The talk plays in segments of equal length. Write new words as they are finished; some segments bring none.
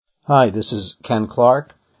Hi, this is Ken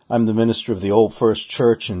Clarke. I'm the minister of the Old First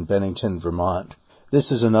Church in Bennington, Vermont.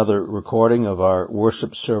 This is another recording of our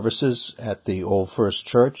worship services at the Old First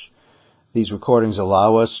Church. These recordings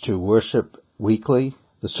allow us to worship weekly.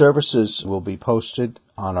 The services will be posted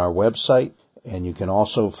on our website, and you can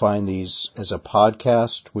also find these as a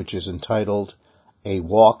podcast, which is entitled A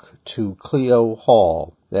Walk to Clio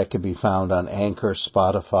Hall. That can be found on Anchor,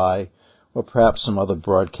 Spotify, or perhaps some other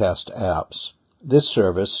broadcast apps. This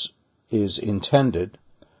service is intended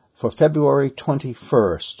for February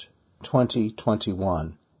 21st,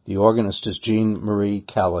 2021. The organist is Gene Marie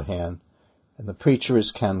Callahan, and the preacher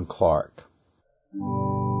is Ken Clarke.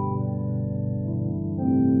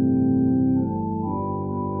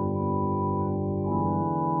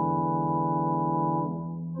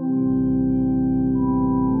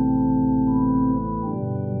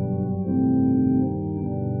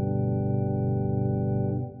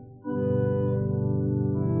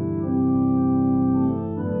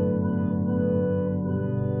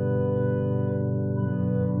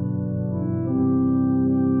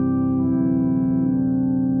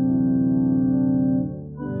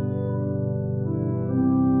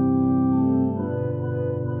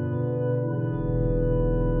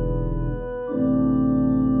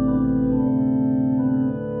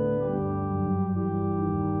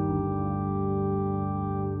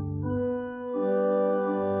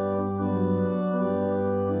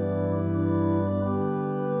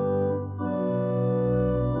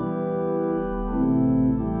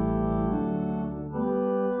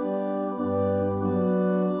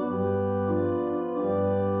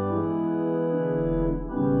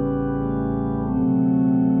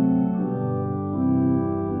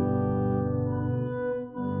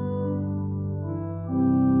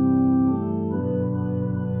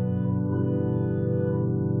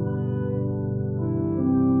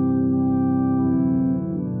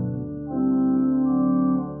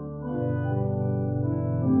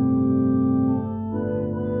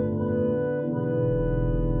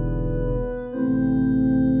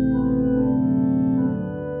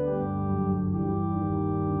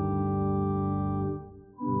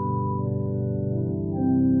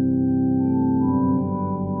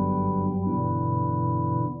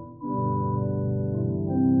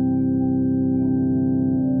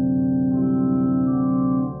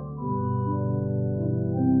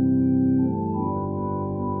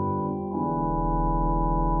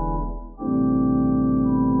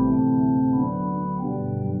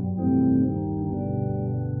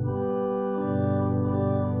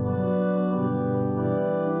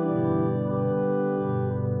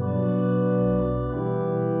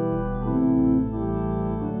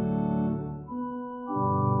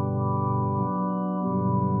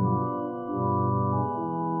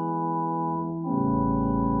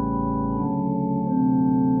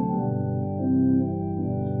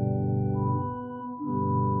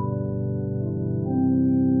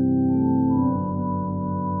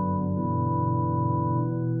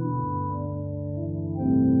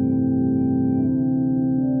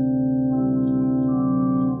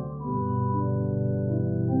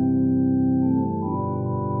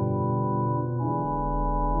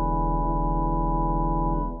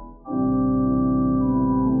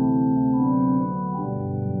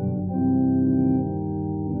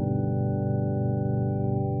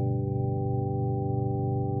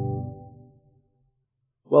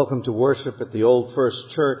 Welcome to worship at the Old First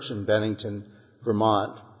Church in Bennington,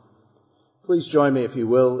 Vermont. Please join me, if you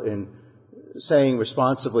will, in saying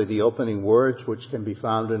responsively the opening words which can be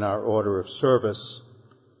found in our order of service.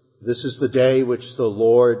 This is the day which the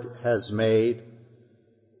Lord has made.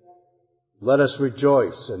 Let us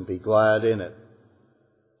rejoice and be glad in it.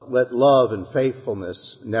 Let love and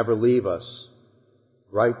faithfulness never leave us.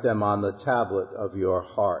 Write them on the tablet of your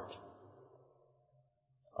heart.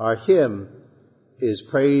 Our hymn is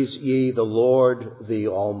Praise Ye the Lord, the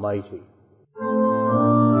Almighty.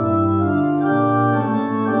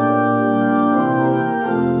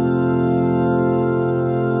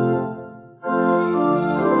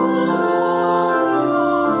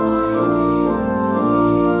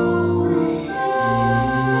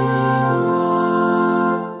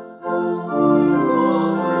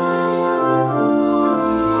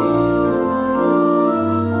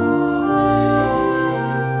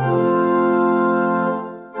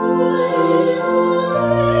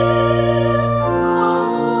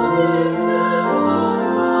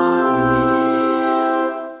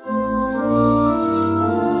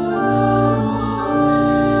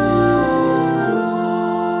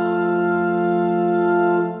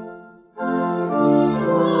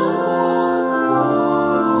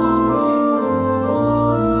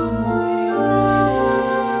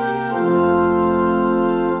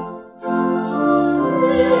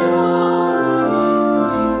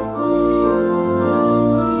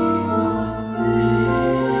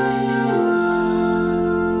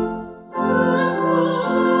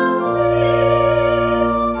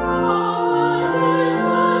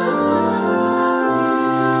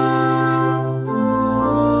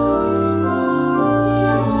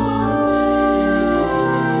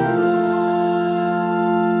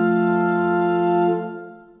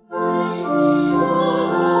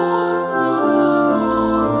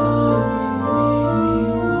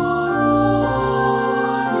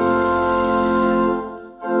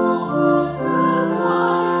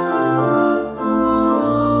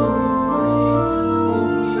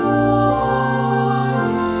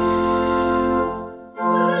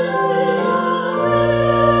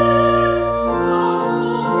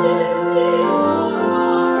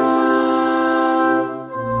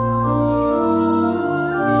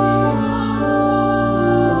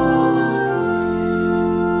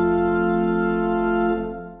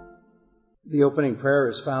 The opening prayer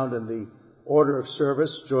is found in the order of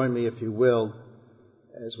service. Join me, if you will,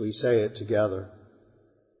 as we say it together.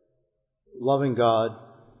 Loving God,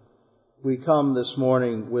 we come this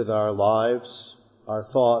morning with our lives, our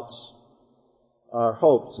thoughts, our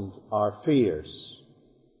hopes, and our fears.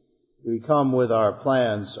 We come with our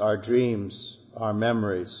plans, our dreams, our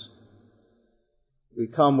memories. We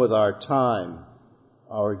come with our time,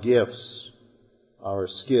 our gifts, our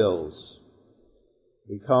skills.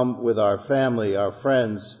 We come with our family, our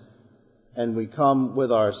friends, and we come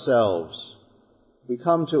with ourselves. We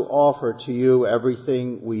come to offer to you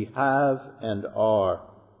everything we have and are.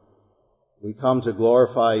 We come to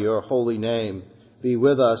glorify your holy name. Be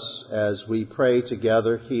with us as we pray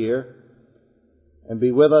together here, and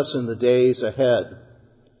be with us in the days ahead,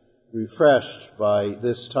 refreshed by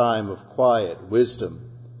this time of quiet,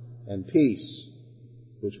 wisdom, and peace,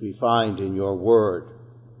 which we find in your word.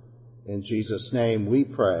 In Jesus' name we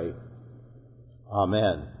pray.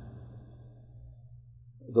 Amen.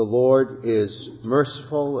 The Lord is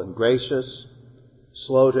merciful and gracious,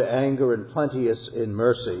 slow to anger and plenteous in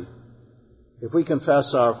mercy. If we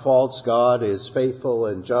confess our faults, God is faithful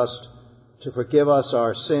and just to forgive us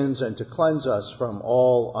our sins and to cleanse us from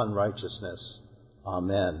all unrighteousness.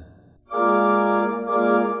 Amen.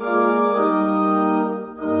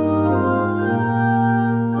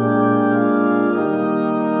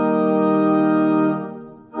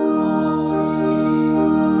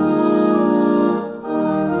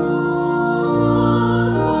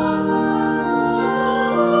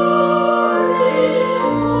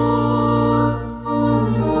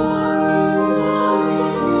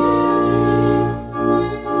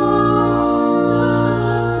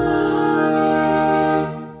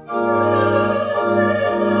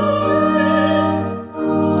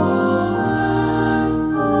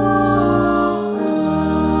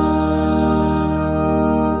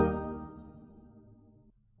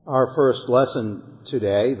 Our first lesson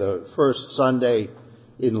today, the first Sunday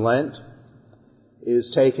in Lent,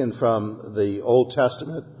 is taken from the Old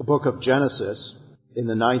Testament, the book of Genesis, in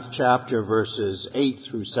the 9th chapter, verses 8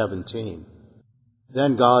 through 17.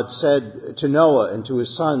 Then God said to Noah and to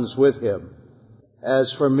his sons with him,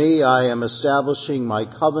 "As for me, I am establishing my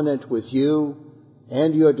covenant with you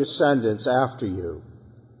and your descendants after you,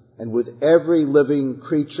 and with every living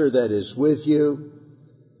creature that is with you,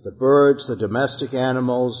 the birds, the domestic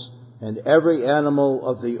animals, and every animal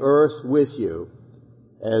of the earth with you,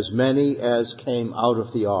 as many as came out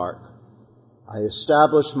of the ark. I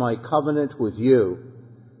establish my covenant with you,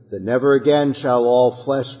 that never again shall all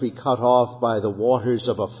flesh be cut off by the waters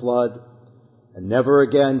of a flood, and never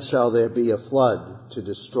again shall there be a flood to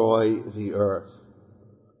destroy the earth."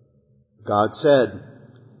 God said,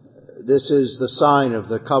 "This is the sign of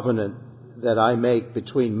the covenant that I make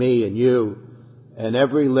between me and you, and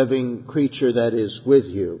every living creature that is with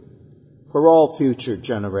you, for all future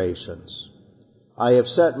generations. I have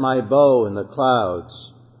set my bow in the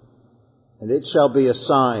clouds, and it shall be a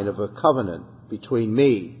sign of a covenant between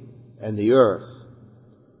me and the earth.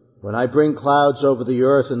 When I bring clouds over the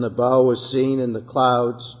earth and the bow is seen in the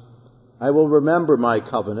clouds, I will remember my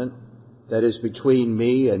covenant that is between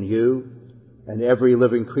me and you, and every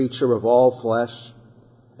living creature of all flesh,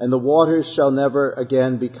 and the waters shall never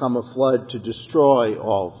again become a flood to destroy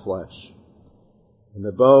all flesh. When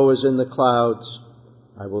the bow is in the clouds,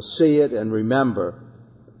 I will see it and remember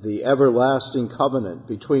the everlasting covenant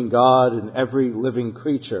between God and every living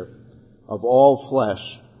creature of all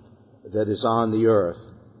flesh that is on the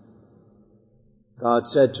earth." God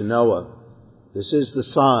said to Noah, "This is the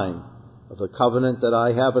sign of the covenant that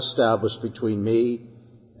I have established between me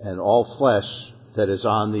and all flesh that is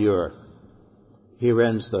on the earth." Here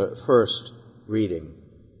ends the first reading.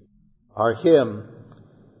 Our hymn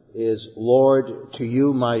is "Lord, to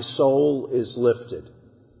you my soul is lifted."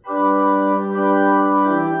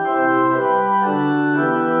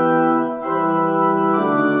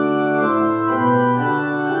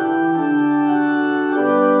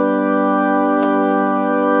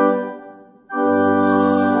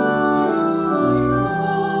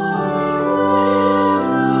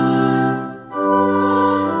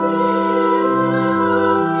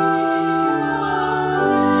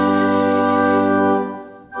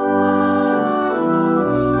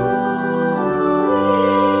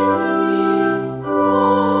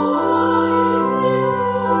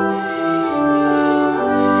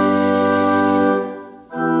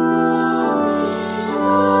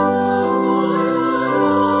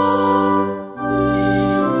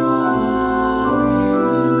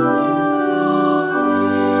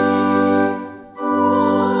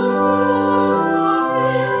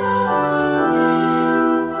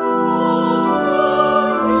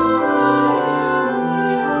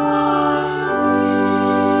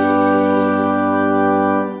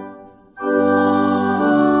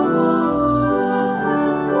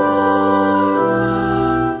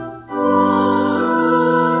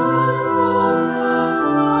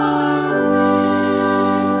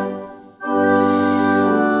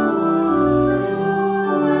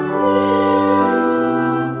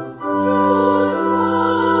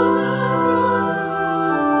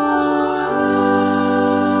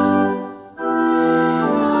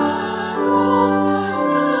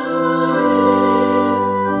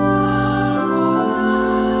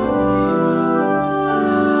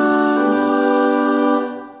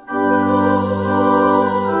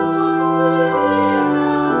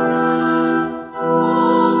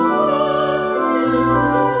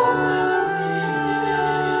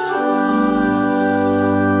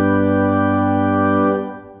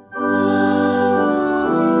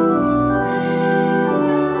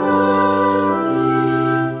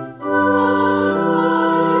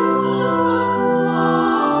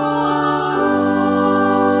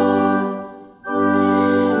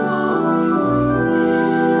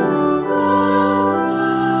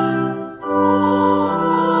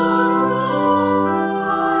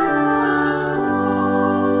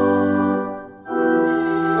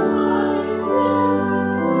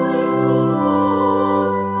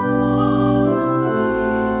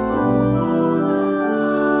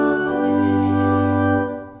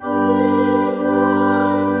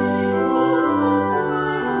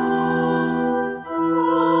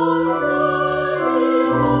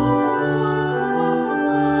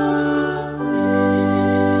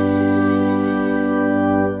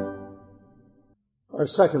 Our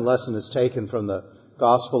second lesson is taken from the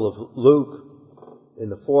Gospel of Luke in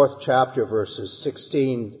the 4th chapter, verses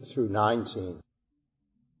 16 through 19.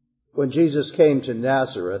 When Jesus came to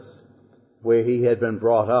Nazareth, where he had been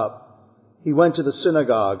brought up, he went to the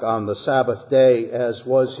synagogue on the Sabbath day, as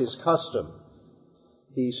was his custom.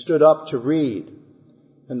 He stood up to read,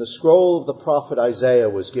 and the scroll of the prophet Isaiah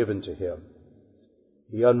was given to him.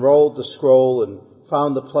 He unrolled the scroll and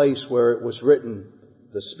found the place where it was written,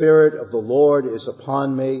 "The Spirit of the Lord is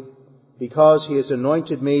upon me, because he has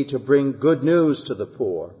anointed me to bring good news to the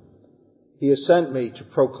poor. He has sent me to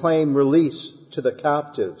proclaim release to the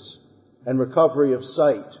captives and recovery of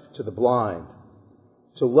sight to the blind,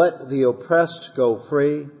 to let the oppressed go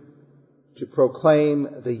free, to proclaim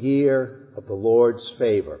the year of the Lord's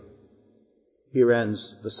favor." Here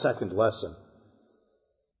ends the second lesson.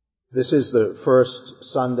 This is the first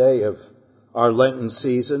Sunday of our Lenten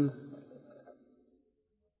season.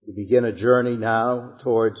 We begin a journey now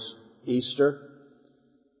towards Easter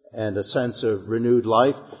and a sense of renewed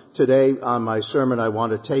life. Today on my sermon, I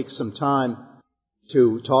want to take some time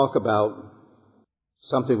to talk about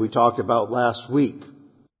something we talked about last week,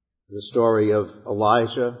 the story of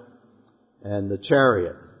Elijah and the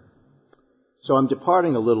chariot. So I'm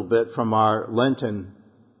departing a little bit from our Lenten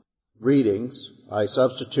readings. I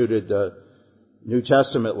substituted the New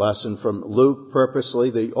Testament lesson from Luke purposely.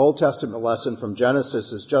 The Old Testament lesson from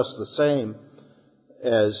Genesis is just the same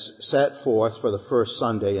as set forth for the first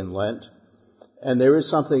Sunday in Lent. And there is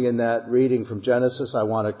something in that reading from Genesis I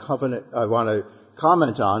want to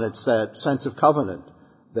comment on. It's that sense of covenant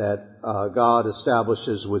that God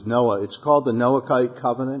establishes with Noah. It's called the Noahide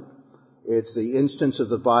covenant. It's the instance of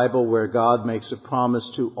the Bible where God makes a promise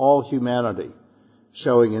to all humanity,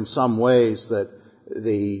 showing in some ways that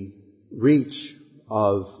the reach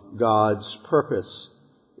of God's purpose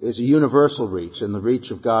is a universal reach, and the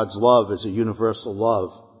reach of God's love is a universal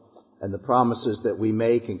love. And the promises that we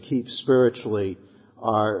make and keep spiritually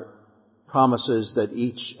are promises that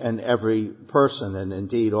each and every person, and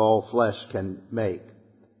indeed all flesh, can make.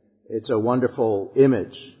 It's a wonderful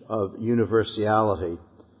image of universality,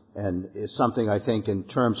 and is something I think in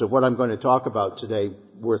terms of what I'm going to talk about today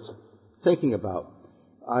worth thinking about.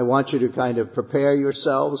 I want you to kind of prepare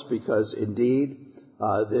yourselves, because indeed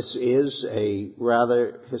this is a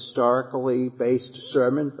rather historically based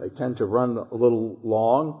sermon. I tend to run a little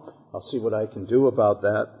long. I'll see what I can do about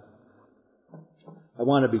that. I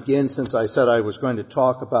want to begin, since I said I was going to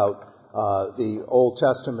talk about the Old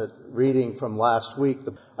Testament reading from last week.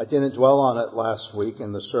 I didn't dwell on it last week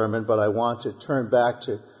in the sermon, but I want to turn back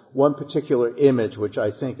to one particular image, which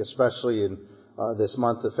I think, especially in this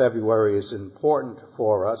month of February, is important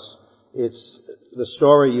for us. It's the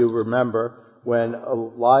story you remember when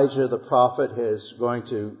Elijah the prophet is going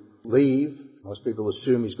to leave. Most people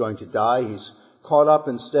assume he's going to die. He's caught up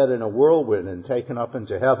instead in a whirlwind and taken up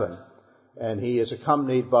into heaven. And he is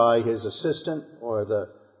accompanied by his assistant, or the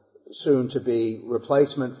soon-to-be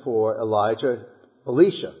replacement for Elijah,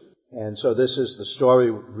 Elisha. And so this is the story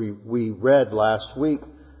we read last week.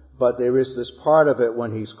 But there is this part of it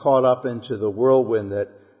when he's caught up into the whirlwind that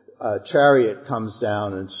a chariot comes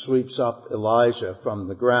down and sweeps up Elijah from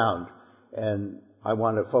the ground. And I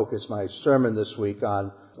want to focus my sermon this week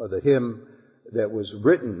on the hymn that was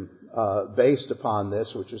written based upon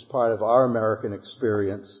this, which is part of our American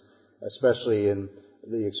experience, especially in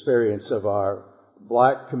the experience of our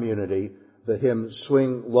black community, the hymn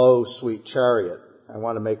 "Swing Low, Sweet Chariot." I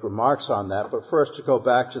want to make remarks on that, but first to go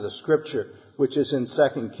back to the scripture, which is in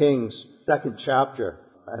 2 Kings, 2nd chapter,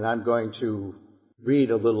 and I'm going to read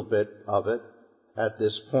a little bit of it at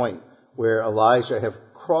this point, where Elijah have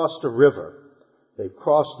crossed a river. They've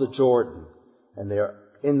crossed the Jordan, and they're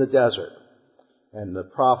in the desert, and the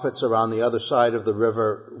prophets are on the other side of the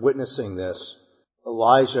river witnessing this.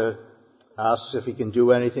 Elijah asks if he can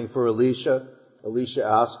do anything for Elisha. Elisha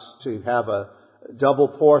asks to have a double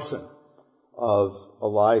portion of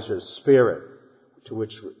Elijah's spirit, to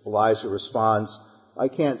which Elijah responds, "I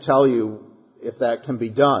can't tell you if that can be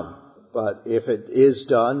done, but if it is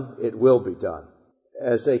done, it will be done."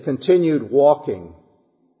 As they continued walking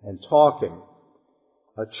and talking,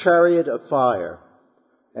 a chariot of fire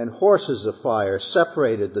and horses of fire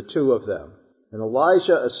separated the two of them, and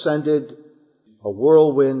Elijah ascended a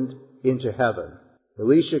whirlwind into heaven.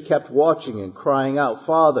 Elisha kept watching and crying out,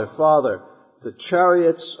 "Father, Father, the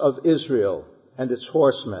chariots of Israel and its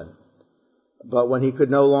horsemen." But when he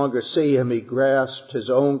could no longer see him, he grasped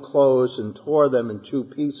his own clothes and tore them in two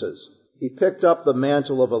pieces. He picked up the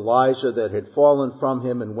mantle of Elijah that had fallen from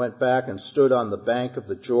him and went back and stood on the bank of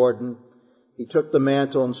the Jordan. He took the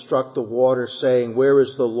mantle and struck the water, saying, "Where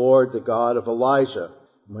is the Lord, the God of Elijah?"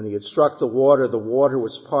 When he had struck the water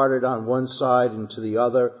was parted on one side and to the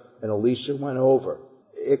other, and Elisha went over.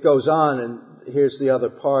 It goes on, and here's the other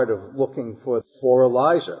part of looking for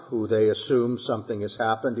Elijah, who they assume something has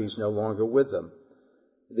happened. He's no longer with them.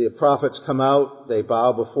 The prophets come out, they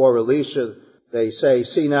bow before Elisha. They say,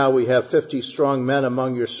 "See now, we have 50 strong men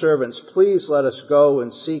among your servants. Please let us go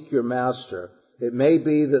and seek your master. It may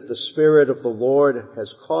be that the Spirit of the Lord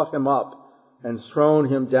has caught him up and thrown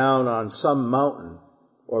him down on some mountain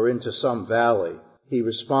or into some valley." He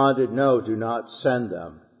responded, "No, do not send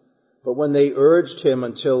them." But when they urged him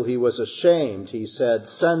until he was ashamed, he said,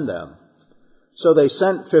 "Send them." So they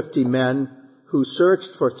sent 50 men who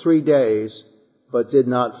searched for 3 days, but did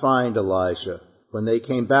not find Elijah. When they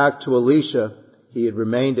came back to Elisha, he had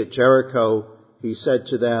remained at Jericho. He said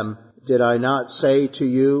to them, "Did I not say to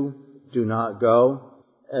you, do not go?"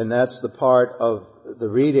 And that's the part of the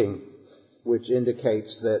reading which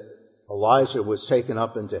indicates that Elijah was taken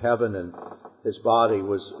up into heaven and his body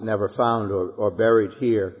was never found or buried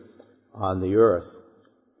here on the earth.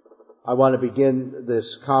 I want to begin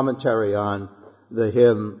this commentary on the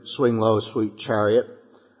hymn "Swing Low, Sweet Chariot"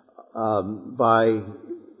 by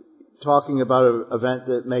talking about an event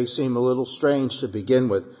that may seem a little strange to begin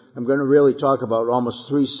with. I'm going to really talk about almost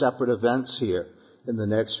 3 separate events here in the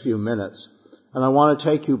next few minutes. And I want to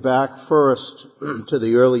take you back first to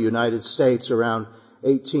the early United States around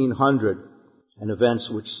 1800, and events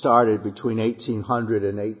which started between 1800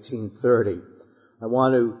 and 1830. I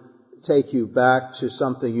want to take you back to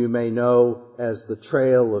something you may know as the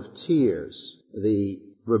Trail of Tears, the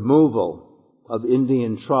removal of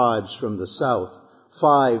Indian tribes from the South,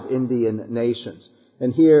 5 Indian nations.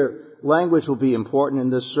 And here, language will be important in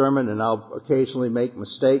this sermon, and I'll occasionally make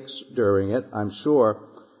mistakes during it, I'm sure.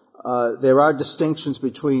 There are distinctions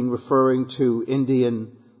between referring to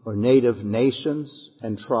Indian or native nations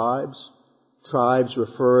and tribes. Tribes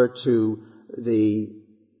refer to the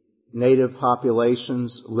native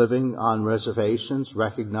populations living on reservations,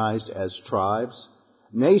 recognized as tribes.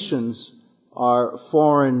 Nations are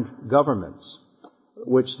foreign governments,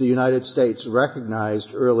 which the United States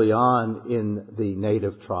recognized early on in the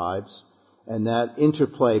native tribes, and that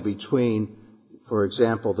interplay between, for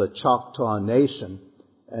example, the Choctaw Nation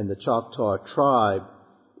and the Choctaw tribe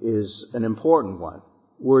is an important one.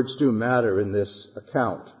 Words do matter in this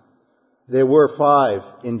account. There were 5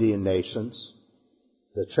 Indian nations: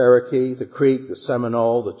 the Cherokee, the Creek, the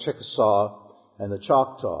Seminole, the Chickasaw, and the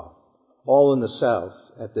Choctaw, all in the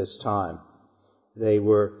South at this time. They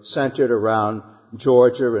were centered around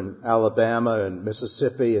Georgia and Alabama and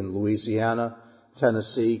Mississippi and Louisiana,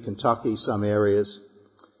 Tennessee, Kentucky, some areas.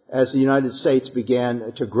 As the United States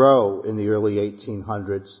began to grow in the early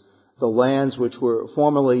 1800s, the lands which were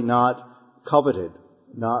formerly not coveted,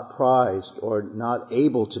 not prized, or not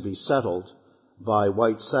able to be settled by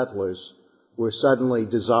white settlers were suddenly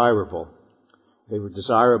desirable. They were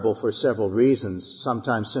desirable for several reasons,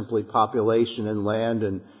 sometimes simply population and land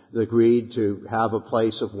and the greed to have a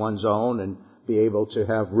place of one's own and be able to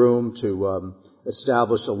have room to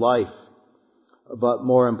establish a life. But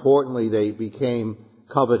more importantly, they became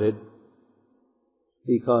coveted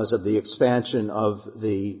because of the expansion of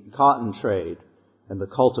the cotton trade and the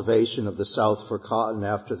cultivation of the South for cotton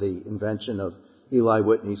after the invention of Eli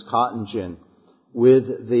Whitney's cotton gin,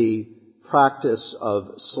 with the practice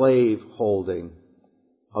of slave holding,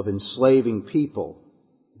 of enslaving people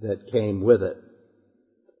that came with it.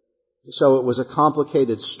 So it was a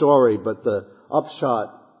complicated story, but the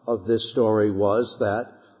upshot of this story was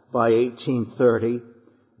that by 1830,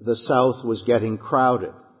 the South was getting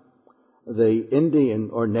crowded. The Indian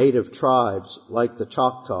or native tribes, like the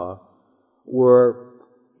Choctaw, were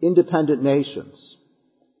independent nations.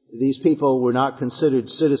 These people were not considered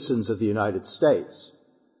citizens of the United States.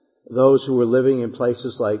 Those who were living in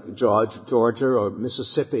places like Georgia or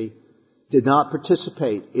Mississippi did not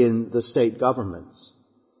participate in the state governments.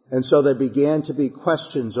 And so there began to be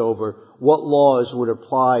questions over what laws would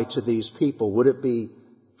apply to these people. Would it be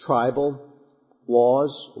tribal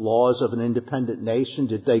laws of an independent nation?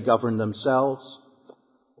 Did they govern themselves?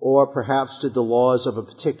 Or perhaps did the laws of a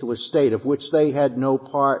particular state, of which they had no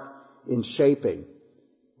part in shaping,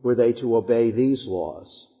 were they to obey these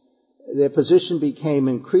laws? Their position became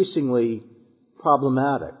increasingly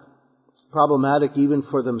problematic even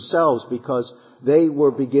for themselves, because they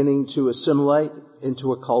were beginning to assimilate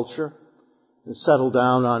into a culture and settle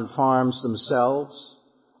down on farms themselves,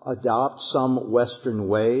 adopt some Western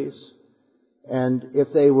ways. And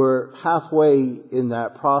if they were halfway in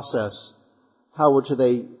that process, how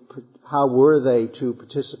were they to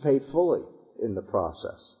participate fully in the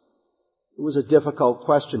process? It was a difficult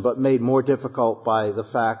question, but made more difficult by the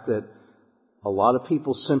fact that A lot of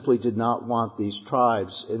people simply did not want these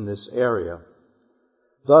tribes in this area.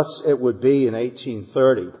 Thus, it would be in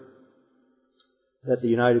 1830 that the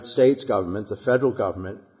United States government, the federal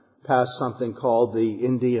government, passed something called the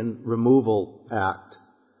Indian Removal Act,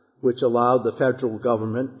 which allowed the federal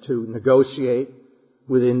government to negotiate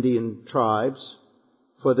with Indian tribes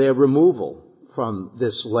for their removal from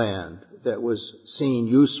this land that was seen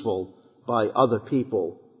useful by other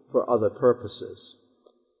people for other purposes.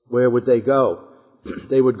 Where would they go?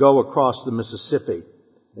 They would go across the Mississippi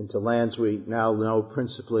into lands we now know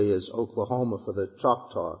principally as Oklahoma for the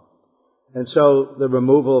Choctaw. And so the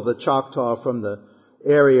removal of the Choctaw from the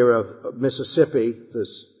area of Mississippi,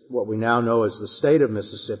 this what we now know as the state of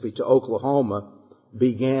Mississippi, to Oklahoma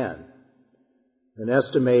began. An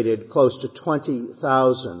estimated close to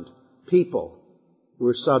 20,000 people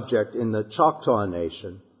were subject in the Choctaw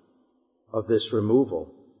Nation of this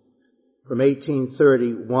removal. From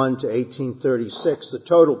 1831 to 1836, the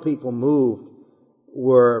total people moved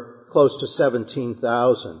were close to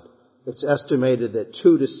 17,000. It's estimated that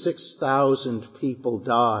 2,000 to 6,000 people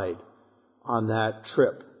died on that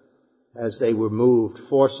trip as they were moved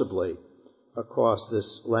forcibly across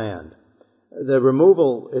this land. The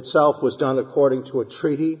removal itself was done according to a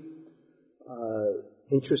treaty.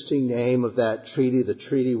 Interesting name of that treaty. The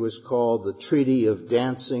treaty was called the Treaty of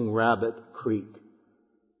Dancing Rabbit Creek.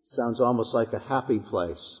 Sounds almost like a happy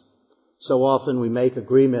place. So often we make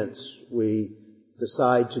agreements, we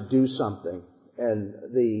decide to do something, and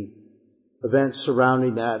the events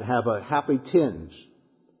surrounding that have a happy tinge.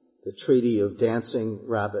 The Treaty of Dancing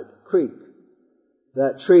Rabbit Creek.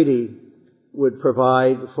 That treaty would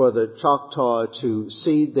provide for the Choctaw to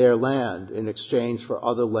cede their land in exchange for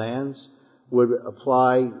other lands, would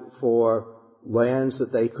apply for lands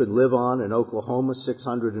that they could live on in Oklahoma,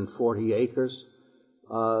 640 acres.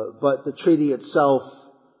 But the treaty itself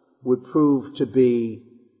would prove to be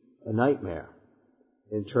a nightmare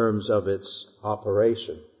in terms of its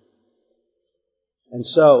operation. And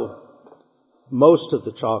so, most of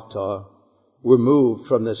the Choctaw were moved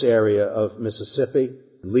from this area of Mississippi,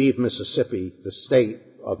 leave Mississippi, the state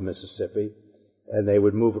of Mississippi, and they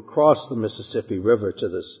would move across the Mississippi River to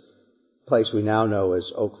this place we now know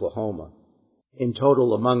as Oklahoma. In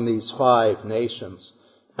total, among these 5 nations,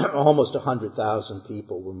 almost 100,000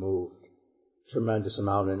 people were moved. Tremendous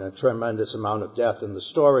amount and a tremendous amount of death, and the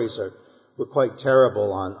stories were quite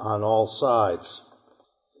terrible on all sides.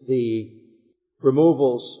 The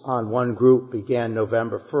removals on one group began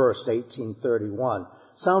November 1st, 1831.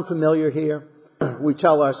 Sound familiar here? We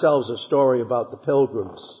tell ourselves a story about the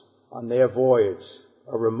Pilgrims on their voyage,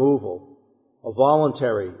 a removal, a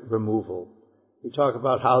voluntary removal. We talk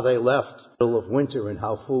about how they left in the middle of winter and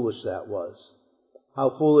how foolish that was. How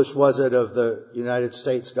foolish was it of the United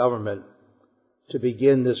States government to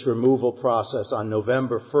begin this removal process on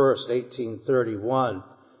November 1st, 1831.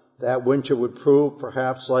 That winter would prove,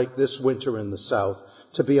 perhaps like this winter in the South,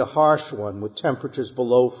 to be a harsh one with temperatures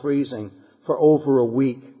below freezing for over a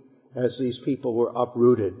week as these people were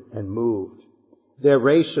uprooted and moved. Their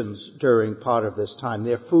rations during part of this time,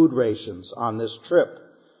 their food rations on this trip,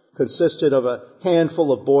 consisted of a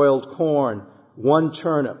handful of boiled corn, 1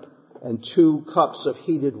 turnip, and 2 cups of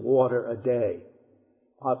heated water a day.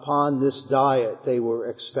 Upon this diet, they were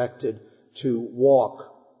expected to walk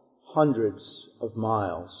hundreds of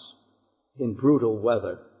miles in brutal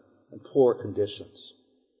weather and poor conditions.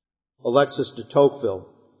 Alexis de Tocqueville,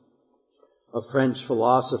 a French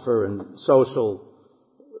philosopher and social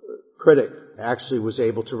critic, actually was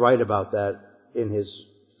able to write about that in his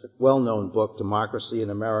well-known book, Democracy in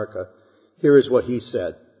America. Here is what he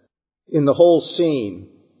said. In the whole scene,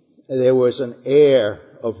 there was an air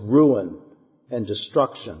of ruin and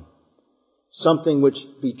destruction, something which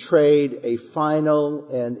betrayed a final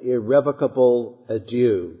and irrevocable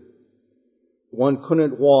adieu. One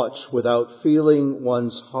couldn't watch without feeling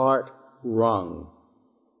one's heart wrung.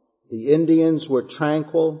 The Indians were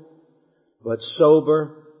tranquil, but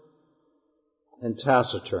sober and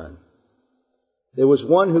taciturn. There was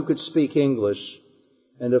one who could speak English,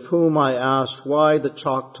 and of whom I asked why the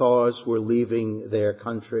Choctaws were leaving their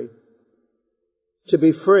country. To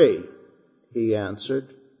be free, he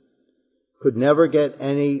answered. Could never get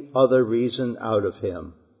any other reason out of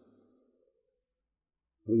him.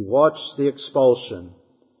 We watched the expulsion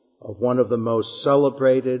of one of the most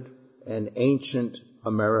celebrated and ancient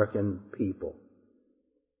American people.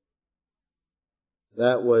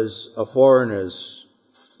 That was a foreigner's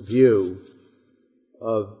view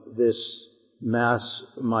of this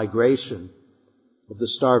mass migration, of the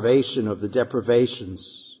starvation, of the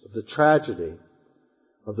deprivations, of the tragedy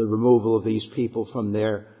of the removal of these people from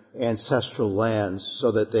their ancestral lands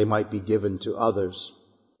so that they might be given to others.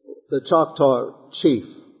 The Choctaw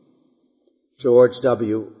chief, George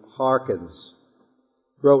W. Harkins,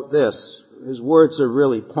 wrote this. His words are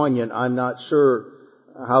really poignant. I'm not sure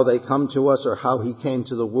how they come to us or how he came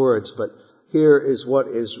to the words, but here is what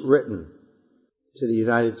is written to the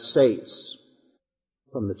United States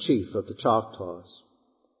from the chief of the Choctaws.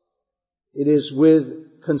 It is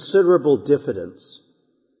with considerable diffidence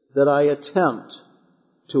that I attempt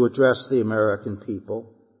to address the American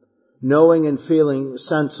people, knowing and feeling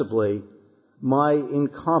sensibly my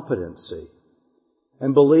incompetency,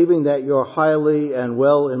 and believing that your highly and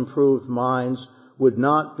well-improved minds would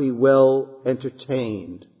not be well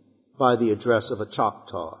entertained by the address of a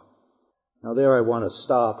Choctaw. Now there I want to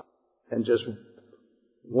stop and just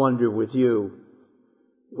wonder with you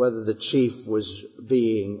whether the chief was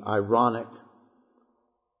being ironic,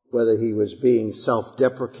 whether he was being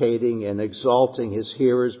self-deprecating and exalting his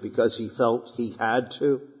hearers because he felt he had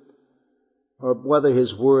to, or whether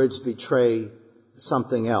his words betray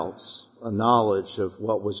something else, a knowledge of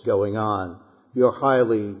what was going on, your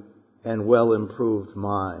highly and well-improved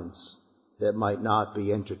minds that might not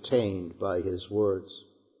be entertained by his words.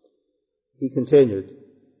 He continued,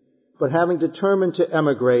 but having determined to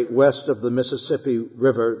emigrate west of the Mississippi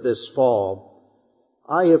River this fall,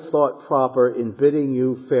 I have thought proper in bidding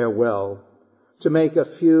you farewell to make a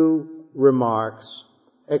few remarks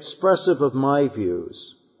expressive of my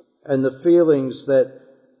views and the feelings that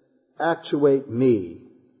actuate me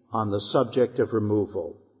on the subject of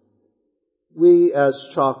removal. We as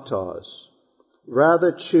Choctaws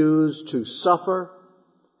rather choose to suffer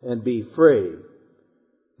and be free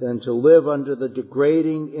than to live under the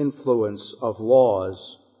degrading influence of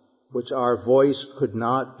laws which our voice could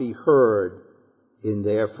not be heard in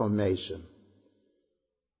their formation.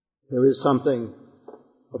 There is something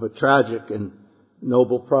of a tragic and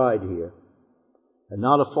noble pride here, and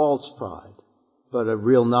not a false pride, but a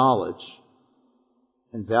real knowledge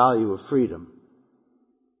and value of freedom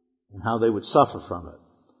and how they would suffer from it.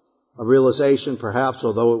 A realization, perhaps,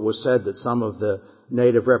 although it was said that some of the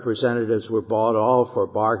native representatives were bought off or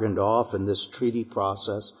bargained off in this treaty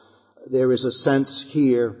process, there is a sense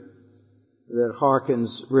here that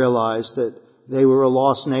Harkins realized that they were a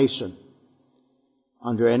lost nation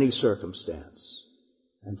under any circumstance,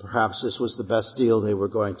 and perhaps this was the best deal they were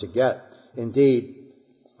going to get. Indeed,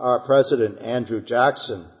 our President, Andrew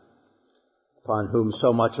Jackson, upon whom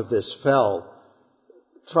so much of this fell,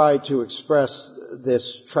 tried to express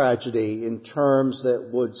this tragedy in terms that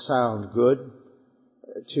would sound good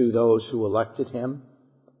to those who elected him.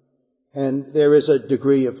 And there is a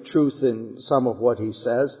degree of truth in some of what he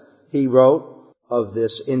says. He wrote of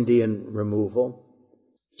this Indian removal.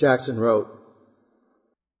 Jackson wrote,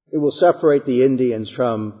 "It will separate the Indians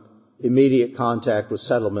from immediate contact with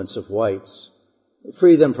settlements of whites,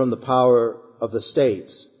 free them from the power of the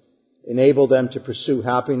states, enable them to pursue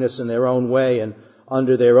happiness in their own way and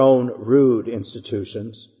under their own rude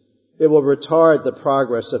institutions. It will retard the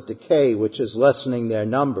progress of decay which is lessening their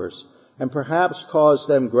numbers, and perhaps cause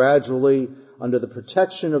them gradually, under the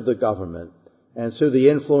protection of the government and through the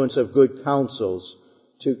influence of good counsels,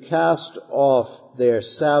 to cast off their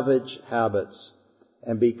savage habits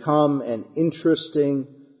and become an interesting,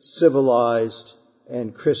 civilized,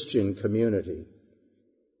 and Christian community."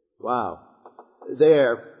 Wow.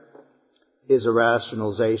 There is a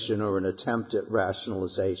rationalization or an attempt at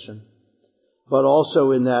rationalization. But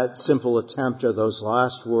also in that simple attempt are those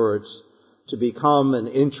last words, to become an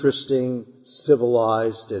interesting,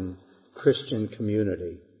 civilized, and Christian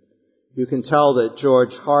community. You can tell that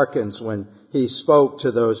George Harkins, when he spoke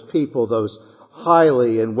to those people, those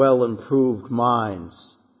highly and well-improved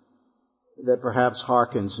minds, that perhaps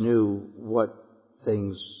Harkins knew what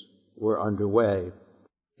things were underway.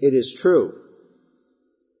 It is true,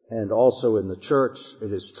 and also in the church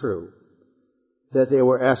it is true, that there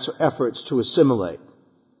were efforts to assimilate.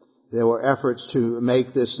 There were efforts to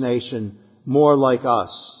make this nation more like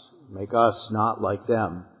us, make us not like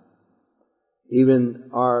them. Even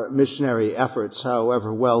our missionary efforts,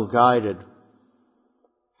 however well guided,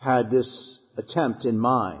 had this attempt in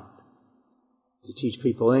mind, to teach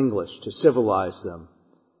people English, to civilize them,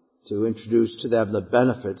 to introduce to them the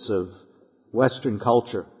benefits of Western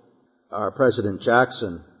culture. Our President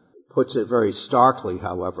Jackson puts it very starkly,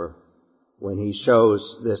 however, when he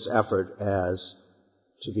shows this effort as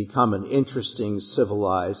to become an interesting,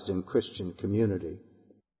 civilized, and Christian community.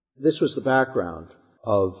 This was the background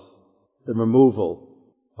of the removal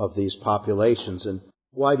of these populations. And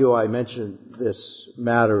why do I mention this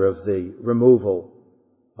matter of the removal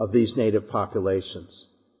of these native populations?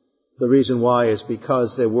 The reason why is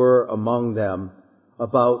because there were among them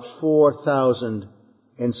about 4,000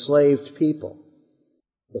 enslaved people.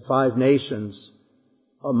 The five nations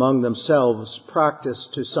among themselves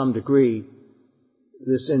practiced to some degree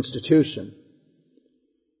this institution.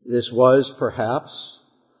 This was perhaps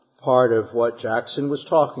part of what Jackson was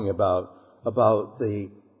talking about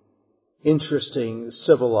the interesting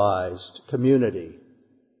civilized community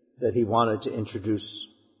that he wanted to introduce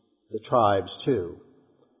the tribes to.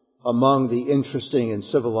 Among the interesting and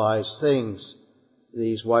civilized things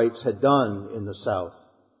these whites had done in the South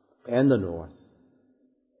and the North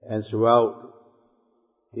and throughout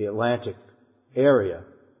the Atlantic area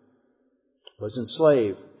was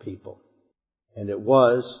enslave people. And it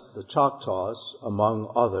was the Choctaws,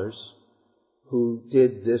 among others, who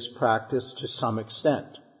did this practice to some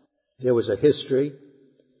extent. There was a history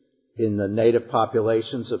in the native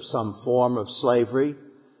populations of some form of slavery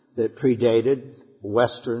that predated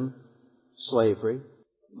Western slavery,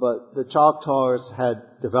 but the Choctaws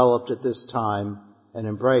had developed at this time and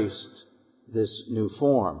embraced this new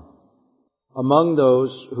form. Among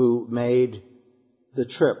those who made the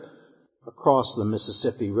trip across the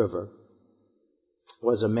Mississippi River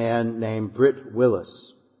was a man named Britt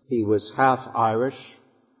Willis. He was half Irish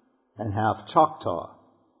and half Choctaw.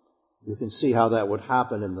 You can see how that would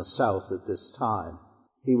happen in the South at this time.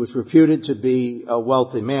 He was reputed to be a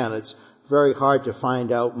wealthy man. It's very hard to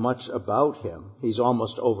find out much about him. He's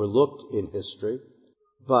almost overlooked in history,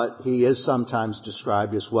 but he is sometimes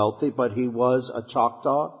described as wealthy, but he was a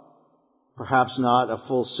Choctaw, perhaps not a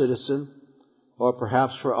full citizen, or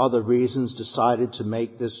perhaps for other reasons decided to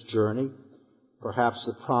make this journey. Perhaps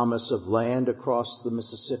the promise of land across the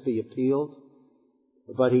Mississippi appealed.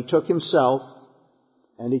 But he took himself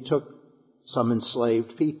and he took some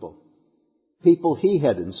enslaved people he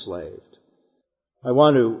had enslaved. I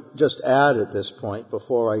want to just add at this point,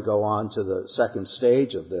 before I go on to the second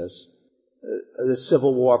stage of this, the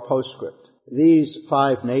Civil War postscript. These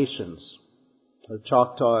five nations, the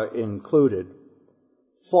Choctaw included,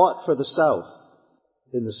 fought for the South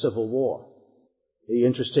in the Civil War. The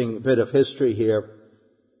interesting bit of history here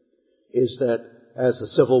is that as the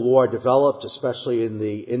Civil War developed, especially in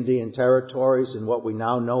the Indian territories in what we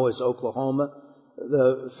now know as Oklahoma,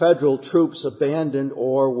 the federal troops abandoned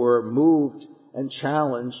or were moved and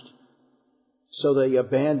challenged, so they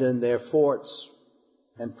abandoned their forts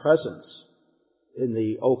and presence in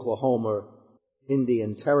the Oklahoma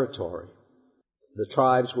Indian Territory. The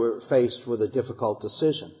tribes were faced with a difficult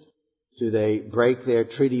decision. Do they break their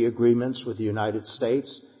treaty agreements with the United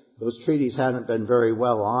States? Those treaties hadn't been very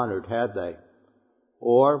well honored, had they?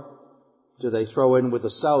 Or do they throw in with the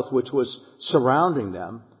South, which was surrounding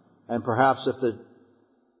them, and perhaps if the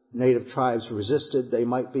native tribes resisted, they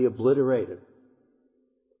might be obliterated?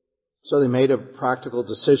 So they made a practical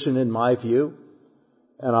decision, in my view,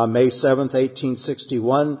 and on May 7th,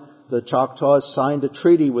 1861, the Choctaws signed a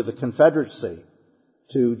treaty with the Confederacy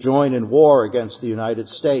to join in war against the United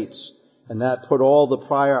States, and that put all the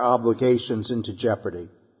prior obligations into jeopardy.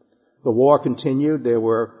 The war continued. There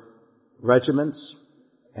were regiments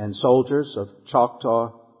and soldiers of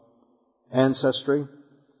Choctaw ancestry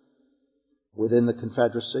within the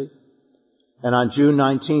Confederacy. And on June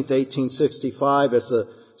 19th, 1865, as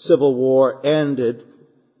the Civil War ended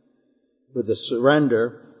with the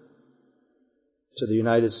surrender to the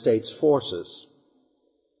United States forces,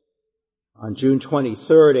 on June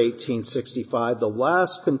 23rd, 1865, the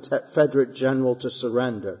last Confederate general to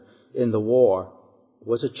surrender in the war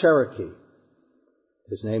was a Cherokee.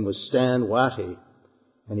 His name was Stan Watty,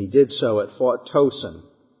 and he did so at Fort Towson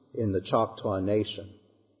in the Choctaw Nation,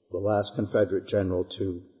 the last Confederate general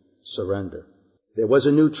to surrender. There was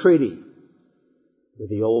a new treaty with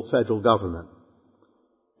the old federal government,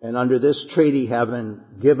 and under this treaty, having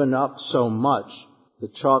given up so much, the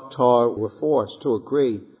Choctaw were forced to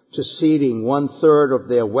agree to ceding 1/3 of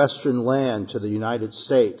their western land to the United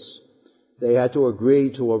States. They had to agree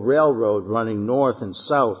to a railroad running north and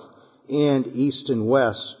south and east and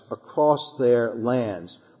west across their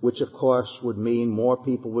lands, which of course would mean more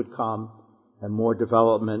people would come and more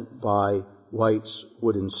development by whites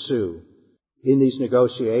would ensue. In these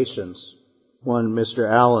negotiations, one Mr.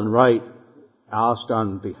 Allen Wright asked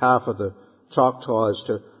on behalf of the Choctaws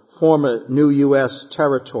to form a new U.S.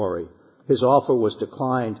 territory. His offer was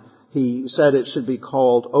declined. He said it should be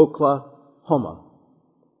called Oklahoma,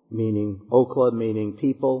 meaning Okla meaning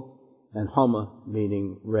people, and Homa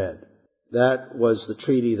meaning red. That was the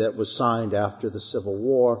treaty that was signed after the Civil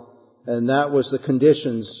War, and that was the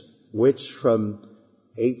conditions which from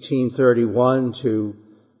 1831 to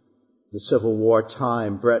the Civil War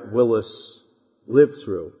time Brett Willis lived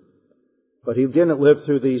through. But he didn't live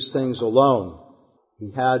through these things alone.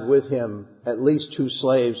 He had with him at least 2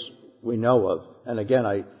 slaves we know of. And again,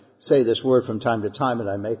 I say this word from time to time and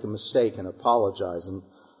I make a mistake and apologize. And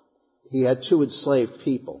he had 2 enslaved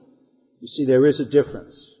people. You see, there is a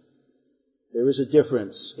difference. There is a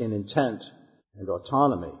difference in intent and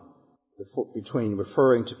autonomy between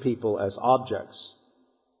referring to people as objects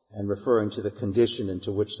and referring to the condition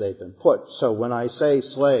into which they've been put. So when I say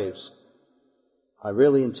slaves, I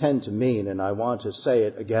really intend to mean, and I want to say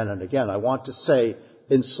it again and again, I want to say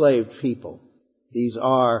enslaved people. These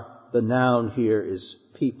are, the noun here is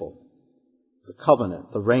people. The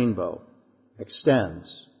covenant, the rainbow,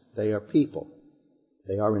 extends. They are people.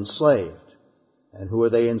 They are enslaved. And who are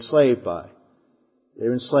they enslaved by?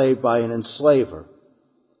 They're enslaved by an enslaver.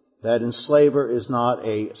 That enslaver is not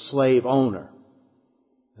a slave owner.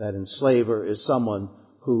 That enslaver is someone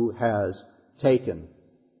who has taken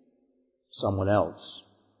someone else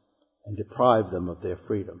and deprived them of their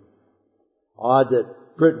freedom. Odd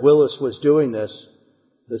that Britt Willis was doing this,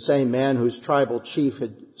 the same man whose tribal chief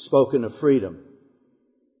had spoken of freedom.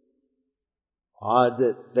 Odd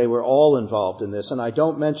that they were all involved in this. And I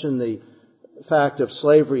don't mention the fact of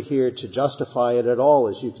slavery here to justify it at all,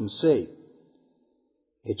 as you can see.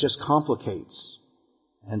 It just complicates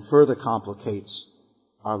and further complicates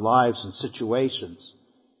our lives and situations.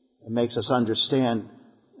 It makes us understand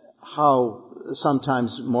how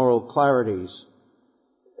sometimes moral clarities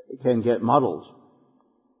can get muddled.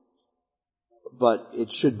 But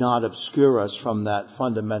it should not obscure us from that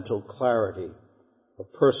fundamental clarity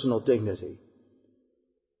of personal dignity,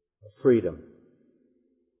 of freedom.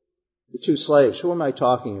 The 2 slaves, who am I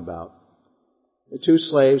talking about? The 2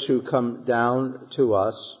 slaves who come down to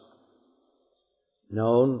us,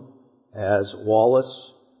 known as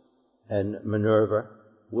Wallace and Minerva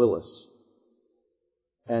Willis.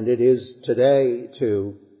 And it is today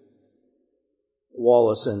to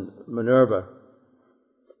Wallace and Minerva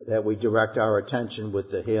that we direct our attention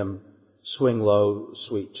with the hymn, Swing Low,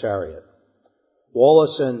 Sweet Chariot.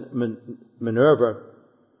 Wallace and Minerva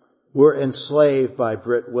were enslaved by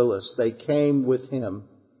Britt Willis. They came with him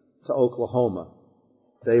to Oklahoma.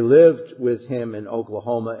 They lived with him in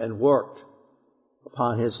Oklahoma and worked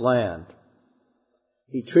upon his land.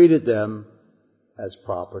 He treated them as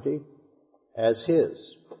property, as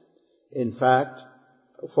his. In fact,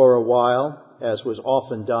 for a while, as was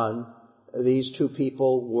often done, these 2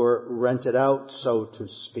 people were rented out, so to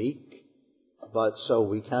speak, but so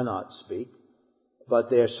we cannot speak. But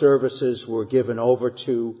their services were given over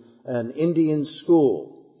to an Indian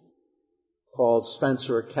school called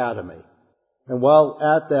Spencer Academy. And while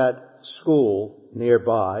at that school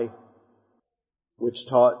nearby, which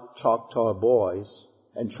taught Choctaw boys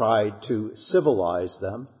and tried to civilize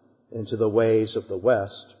them into the ways of the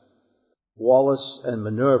West, Wallace and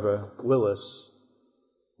Minerva Willis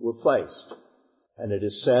were placed. And it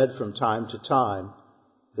is said from time to time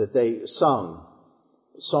that they sung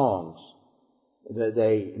songs that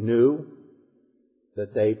they knew,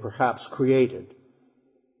 that they perhaps created,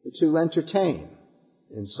 to entertain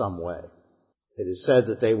in some way. It is said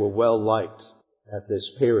that they were well liked at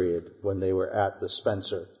this period when they were at the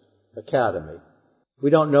Spencer Academy. We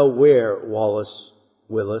don't know where Wallace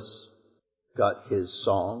Willis got his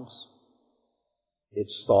songs.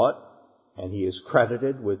 It's thought, and he is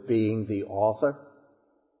credited with being the author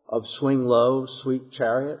of Swing Low, Sweet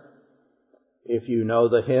Chariot. If you know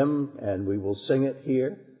the hymn, and we will sing it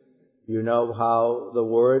here, you know how the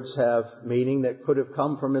words have meaning that could have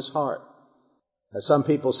come from his heart. Now, some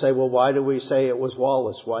people say, well, why do we say it was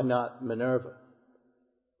Wallace? Why not Minerva?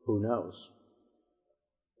 Who knows?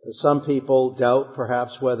 Some people doubt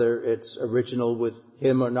perhaps whether it's original with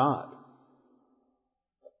him or not.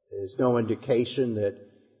 There's no indication that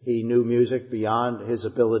he knew music beyond his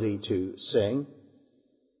ability to sing.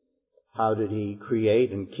 How did he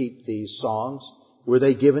create and keep these songs? Were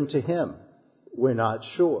they given to him? We're not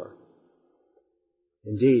sure.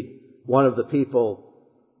 Indeed, one of the people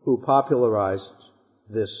who popularized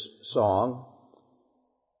this song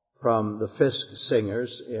from the Fisk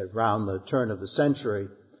singers around the turn of the century,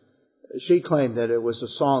 she claimed that it was a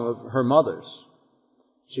song of her mother's.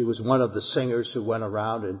 She was one of the singers who went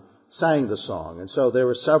around and sang the song. And so there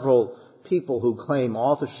were several people who claim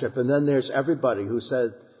authorship, and then there's everybody who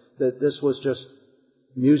said that this was just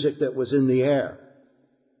music that was in the air.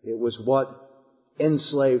 It was what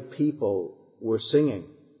enslaved people were singing.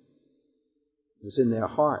 It was in their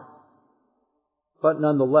heart. But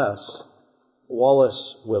nonetheless,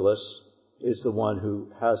 Wallace Willis is the one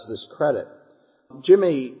who has this credit.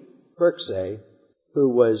 Jimmy Kirksey, who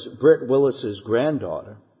was Britt Willis's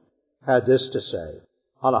granddaughter, had this to say.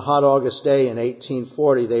 On a hot August day in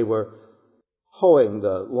 1840, they were hoeing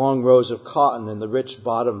the long rows of cotton in the rich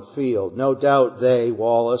bottom field. No doubt they,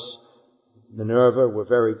 Wallace, Minerva, were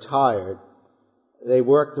very tired. They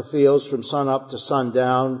worked the fields from sunup to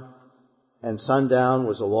sundown, and sundown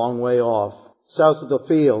was a long way off. South of the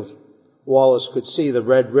field, Wallace could see the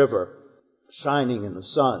Red River shining in the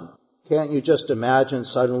sun. Can't you just imagine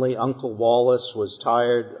suddenly Uncle Wallace was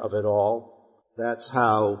tired of it all? That's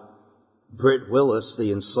how Britt Willis,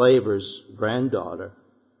 the enslaver's granddaughter,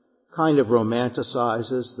 kind of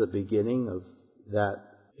romanticizes the beginning of that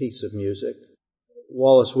piece of music.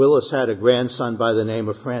 Wallace Willis had a grandson by the name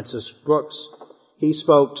of Francis Brooks. He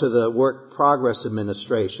spoke to the Work Progress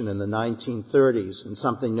Administration in the 1930s in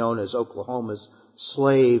something known as Oklahoma's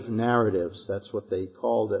slave narratives. That's what they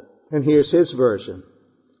called it. And here's his version.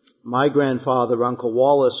 My grandfather, Uncle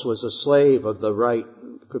Wallace, was a slave of the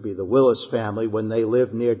could be the Willis family, when they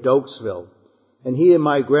lived near Dokesville. And he and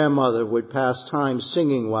my grandmother would pass time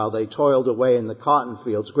singing while they toiled away in the cotton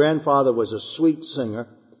fields. Grandfather was a sweet singer.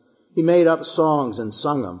 He made up songs and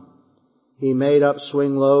sung them. He made up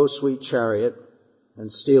Swing Low, Sweet Chariot,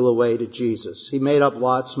 and Steal Away to Jesus. He made up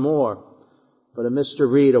lots more. But a Mr.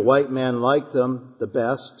 Reed, a white man, liked them the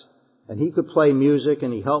best, and he could play music,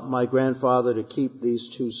 and he helped my grandfather to keep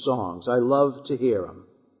these two songs. I love to hear them.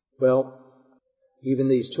 Well, even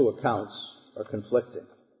these two accounts are conflicting,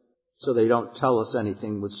 so they don't tell us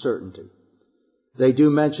anything with certainty. They do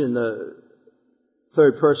mention the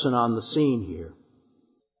third person on the scene here.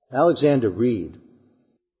 Alexander Reed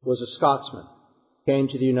was a Scotsman. Came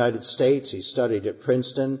to the United States, he studied at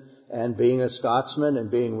Princeton, and being a Scotsman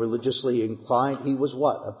and being religiously inclined, he was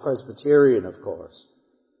what? A Presbyterian, of course.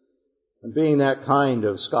 And being that kind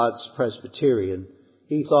of Scots Presbyterian,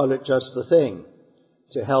 he thought it just the thing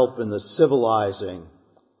to help in the civilizing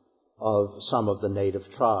of some of the native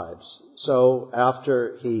tribes. So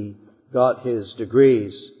after he got his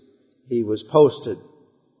degrees, he was posted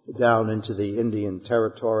down into the Indian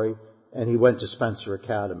Territory, and he went to Spencer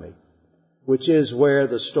Academy, which is where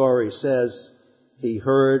the story says he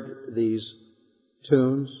heard these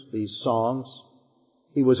tunes, these songs.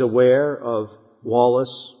 He was aware of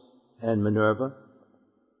Wallace and Minerva,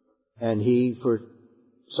 and he, for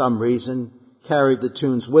some reason, carried the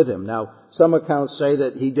tunes with him. Now, some accounts say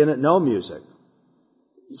that he didn't know music.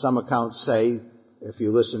 Some accounts say, if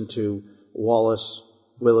you listen to Wallace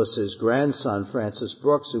Willis's grandson, Francis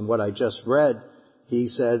Brooks, in what I just read, he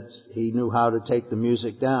said he knew how to take the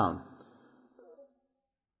music down.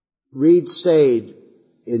 Reed stayed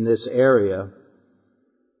in this area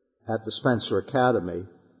at the Spencer Academy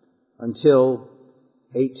until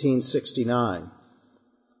 1869.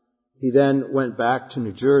 He then went back to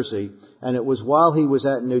New Jersey, and it was while he was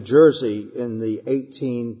at New Jersey in the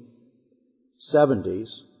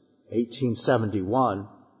 1870s, 1871,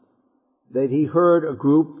 that he heard a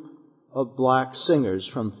group of black singers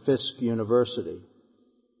from Fisk University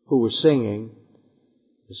who were singing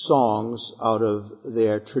the songs out of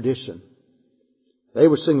their tradition. They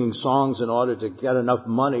were singing songs in order to get enough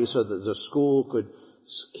money so that the school could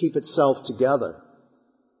keep itself together.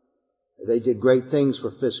 They did great things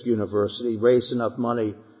for Fisk University, raised enough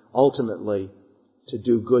money ultimately to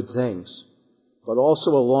do good things. But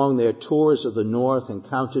also along their tours of the North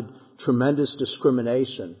encountered tremendous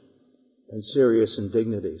discrimination and serious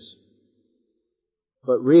indignities.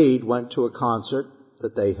 But Reed went to a concert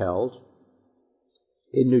that they held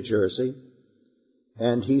in New Jersey,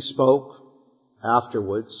 and he spoke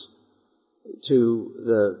afterwards to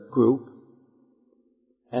the group,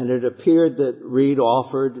 and it appeared that Reed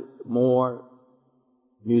offered more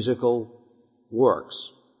musical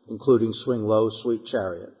works, including Swing Low, Sweet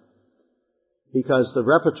Chariot, because the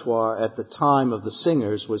repertoire at the time of the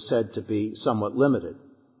singers was said to be somewhat limited.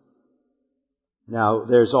 Now,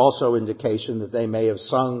 there's also indication that they may have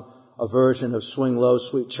sung a version of Swing Low,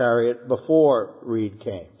 Sweet Chariot before Reed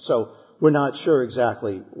came. So we're not sure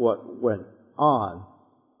exactly what went on,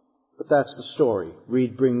 but that's the story.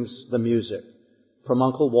 Reed brings the music from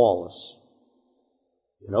Uncle Wallace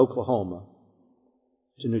in Oklahoma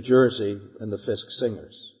to New Jersey and the Fisk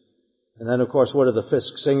Singers. And then, of course, what do the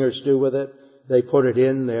Fisk Singers do with it? They put it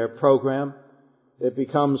in their program. It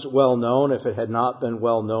becomes well known if it had not been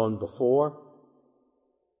well known before.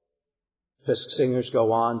 Fisk Singers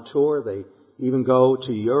go on tour. They even go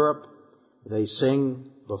to Europe. They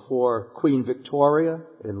sing before Queen Victoria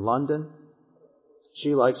in London.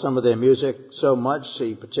 She liked some of their music so much,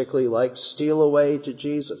 she particularly liked Steal Away to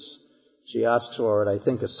Jesus. She asks for it, I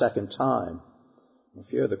think, a second time.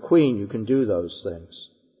 If you're the Queen, you can do those things.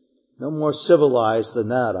 No more civilized than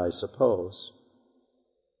that, I suppose.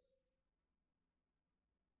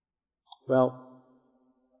 Well,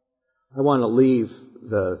 I want to leave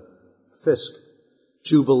the Fisk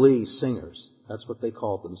Jubilee Singers. That's what they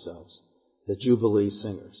called themselves, the Jubilee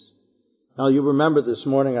Singers. Now you remember this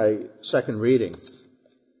morning, second reading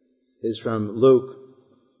is from Luke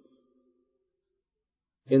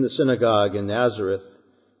in the synagogue in Nazareth.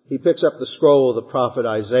 He picks up the scroll of the prophet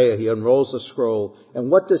Isaiah. He unrolls the scroll. And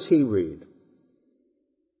what does he read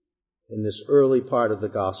in this early part of the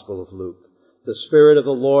Gospel of Luke? The Spirit of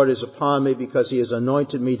the Lord is upon me because he has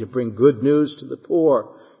anointed me to bring good news to the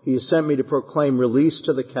poor. He has sent me to proclaim release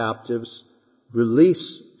to the captives,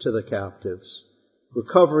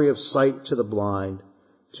 recovery of sight to the blind,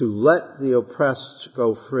 to let the oppressed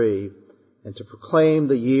go free, and to proclaim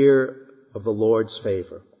the year of the Lord's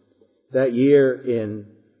favor. That year in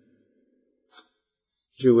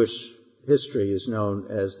Jewish history is known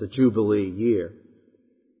as the Jubilee year,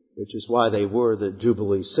 which is why they were the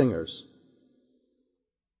Jubilee Singers.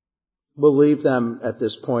 We'll leave them at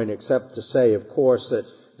this point except to say, of course, that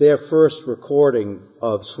their first recording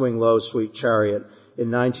of Swing Low, Sweet Chariot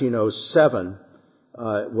in 1907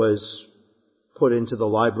 was put into the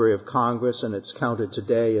Library of Congress, and it's counted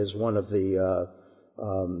today as one of the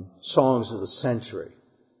songs of the century.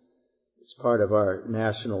 It's part of our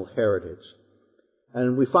national heritage.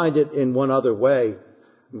 And we find it in one other way.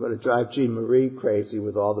 I'm going to drive Gene Marie crazy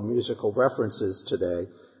with all the musical references today,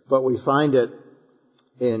 but we find it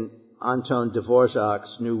in Anton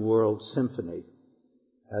Dvorak's New World Symphony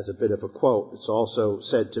as a bit of a quote. It's also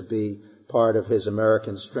said to be part of his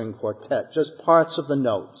American String Quartet, just parts of the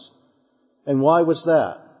notes. And why was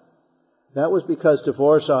that? That was because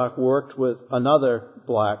Dvorak worked with another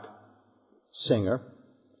black singer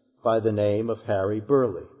by the name of Harry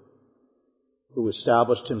Burleigh, who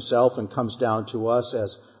established himself and comes down to us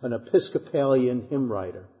as an Episcopalian hymn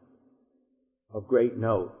writer of great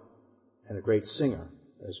note and a great singer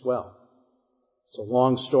as well. It's a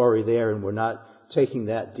long story there, and we're not taking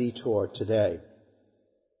that detour today.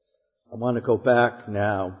 I want to go back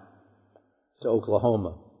now to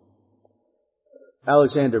Oklahoma.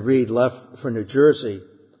 Alexander Reed left for New Jersey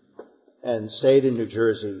and stayed in New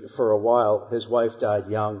Jersey for a while. His wife died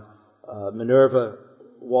young. Minerva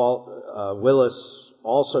Willis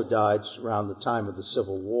also died around the time of the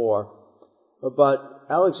Civil War. But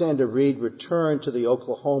Alexander Reed returned to the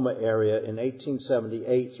Oklahoma area in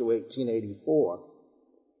 1878 through 1884.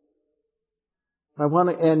 I want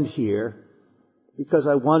to end here because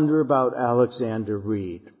I wonder about Alexander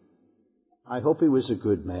Reed. I hope he was a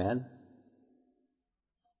good man.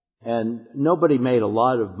 And nobody made a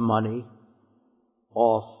lot of money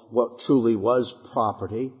off what truly was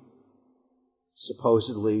property,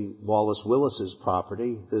 supposedly Wallace Willis's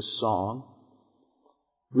property, this song.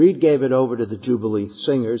 Reed gave it over to the Jubilee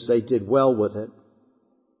Singers. They did well with it.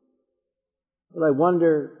 But I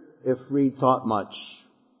wonder if Reed thought much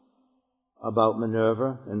about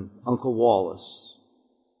Minerva and Uncle Wallace,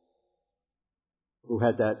 who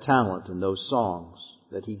had that talent in those songs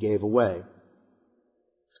that he gave away.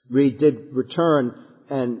 Reed did return,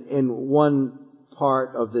 and in one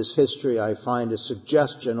part of this history I find a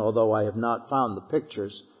suggestion, although I have not found the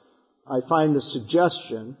pictures, I find the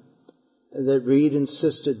suggestion that Reed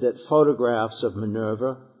insisted that photographs of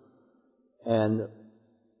Minerva and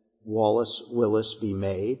Wallace Willis be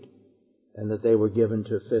made, and that they were given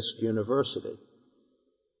to Fisk University.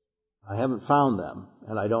 I haven't found them,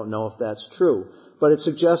 and I don't know if that's true, but it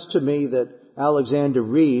suggests to me that Alexander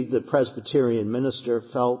Reed, the Presbyterian minister,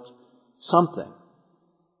 felt something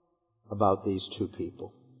about these two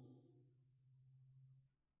people.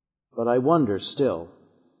 But I wonder still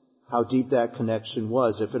how deep that connection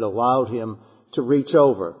was, if it allowed him to reach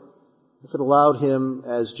over, if it allowed him,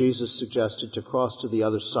 as Jesus suggested, to cross to the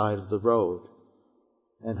other side of the road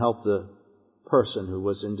and help the person who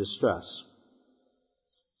was in distress.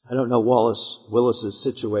 I don't know Wallace Willis's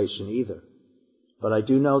situation either, but I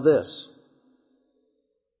do know this.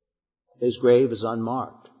 His grave is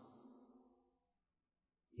unmarked.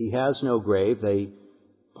 He has no grave. They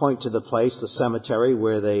point to the place, the cemetery,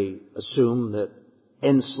 where they assume that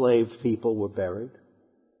enslaved people were buried.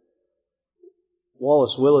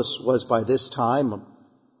 Wallace Willis was by this time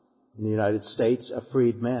in the United States a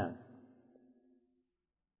freed man.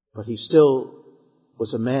 But he still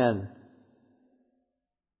was a man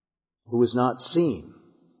who was not seen.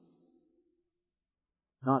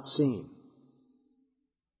 Not seen.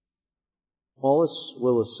 Wallace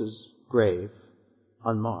Willis's grave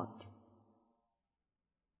unmarked.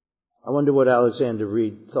 I wonder what Alexander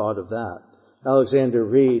Reed thought of that. Alexander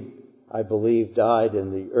Reed, I believe, died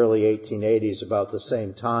in the early 1880s, about the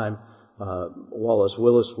same time Wallace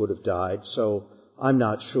Willis would have died, so I'm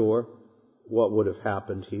not sure what would have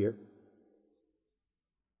happened here.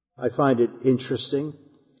 I find it interesting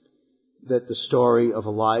that the story of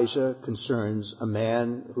Elijah concerns a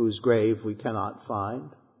man whose grave we cannot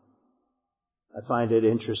find. I find it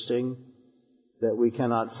interesting that we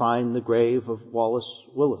cannot find the grave of Wallace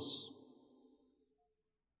Willis.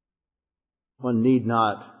 One need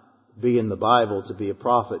not be in the Bible to be a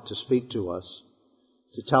prophet to speak to us,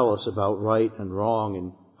 to tell us about right and wrong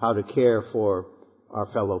and how to care for our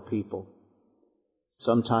fellow people.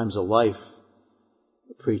 Sometimes a life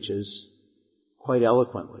preaches quite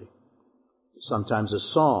eloquently. Sometimes a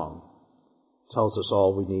song tells us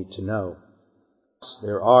all we need to know.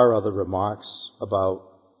 There are other remarks about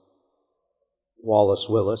Wallace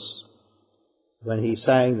Willis. When he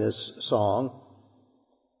sang this song,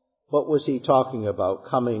 what was he talking about,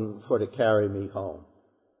 coming for to carry me home?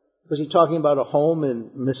 Was he talking about a home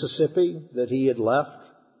in Mississippi that he had left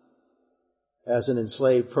as an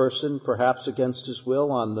enslaved person, perhaps against his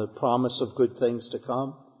will, on the promise of good things to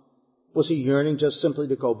come? Was he yearning just simply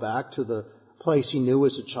to go back to the place he knew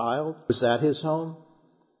as a child? Was that his home?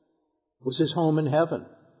 Was his home in heaven?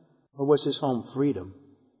 Or was his home freedom?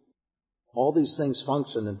 All these things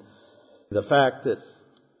function, and the fact that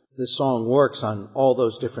this song works on all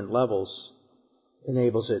those different levels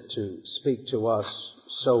enables it to speak to us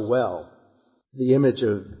so well. The image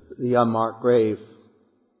of the unmarked grave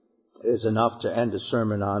is enough to end a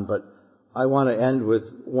sermon on, but I want to end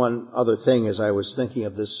with one other thing. As I was thinking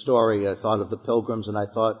of this story, I thought of the Pilgrims, and I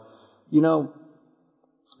thought,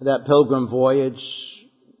 that pilgrim voyage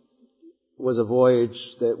was a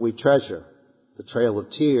voyage that we treasure. The Trail of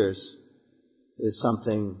Tears is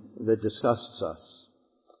something that disgusts us.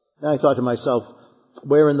 And I thought to myself,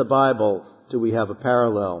 where in the Bible do we have a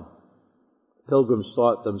parallel? Pilgrims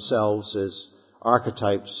thought themselves as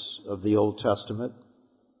archetypes of the Old Testament.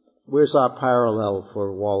 Where's our parallel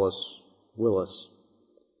for Wallace Willis?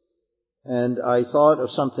 And I thought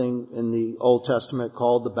of something in the Old Testament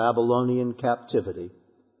called the Babylonian captivity,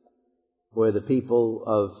 where the people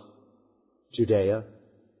of Judea,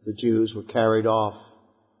 the Jews, were carried off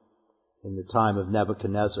in the time of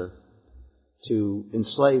Nebuchadnezzar to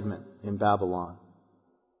enslavement in Babylon.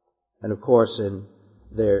 And of course in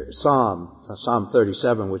their Psalm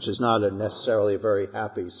 37, which is not necessarily a very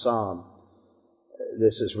happy psalm,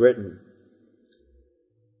 this is written,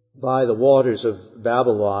 by the waters of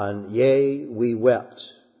Babylon, yea, we wept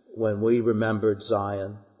when we remembered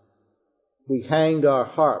Zion. We hanged our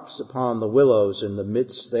harps upon the willows in the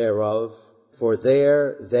midst thereof, for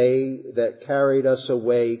there they that carried us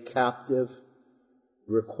away captive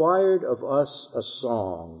required of us a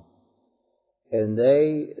song, and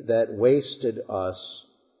they that wasted us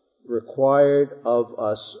required of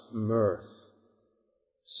us mirth,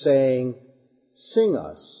 saying, sing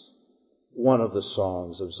us one of the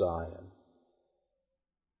songs of Zion.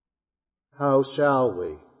 How shall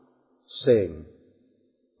we sing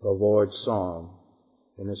the Lord's song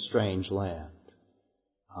in a strange land?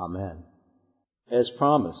 Amen. As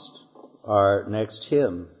promised, our next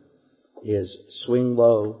hymn is Swing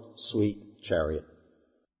Low, Sweet Chariot.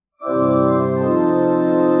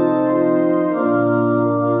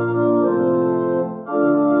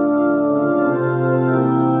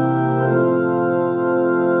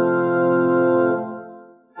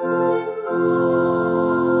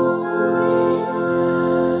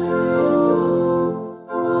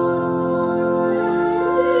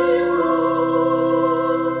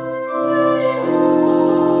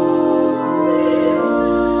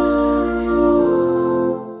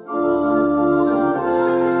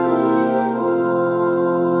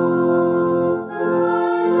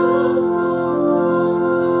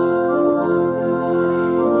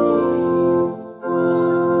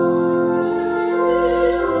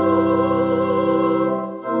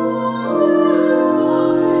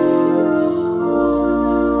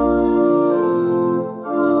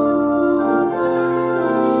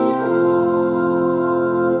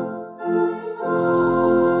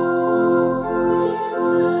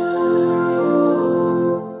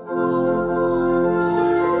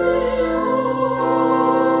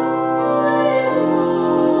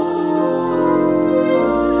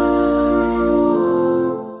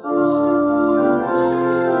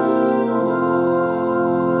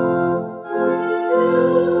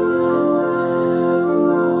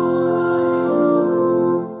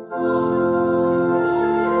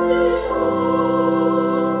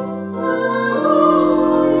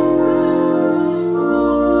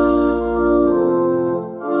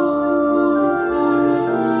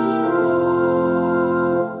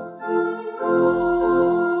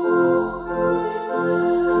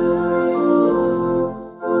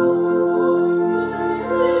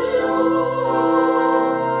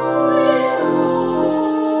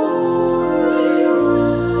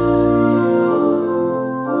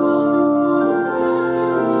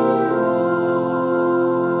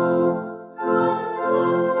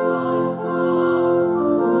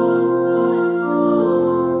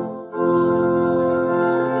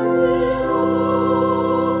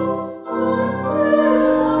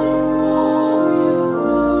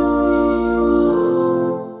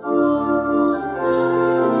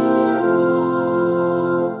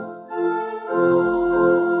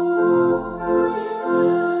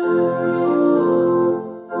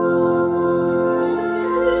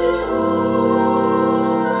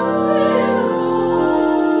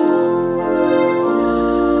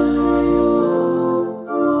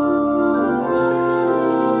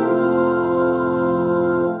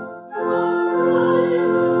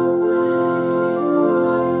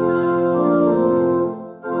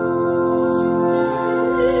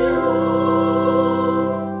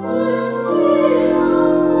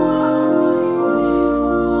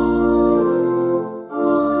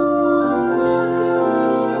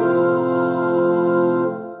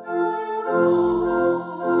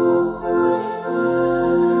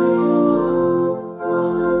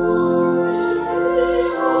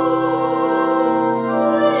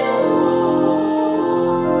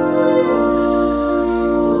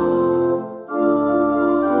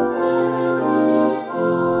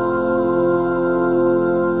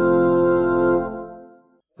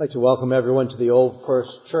 like to welcome everyone to the Old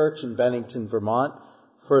First Church in Bennington, Vermont.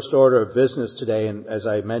 First order of business today, and as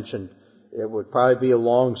I mentioned, it would probably be a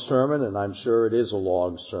long sermon, and I'm sure it is a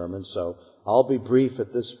long sermon, so I'll be brief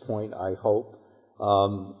at this point, I hope.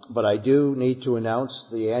 But I do need to announce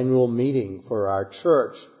the annual meeting for our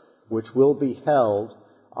church, which will be held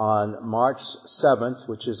on March 7th,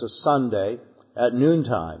 which is a Sunday, at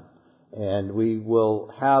noontime. And we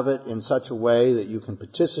will have it in such a way that you can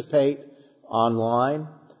participate online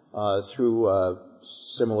through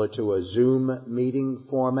similar to a Zoom meeting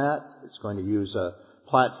format. It's going to use a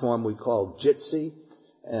platform we call Jitsi,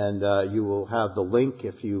 and you will have the link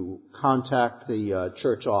if you contact the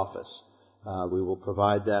church office. We will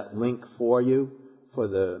provide that link for you for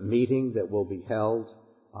the meeting that will be held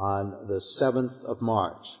on the 7th of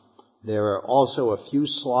March. There are also a few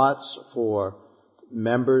slots for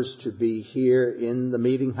members to be here in the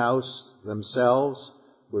meeting house themselves.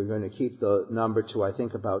 We're going to keep the number to, I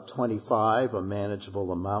think, about 25, a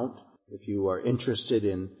manageable amount. If you are interested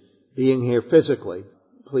in being here physically,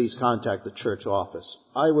 please contact the church office.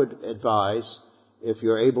 I would advise, if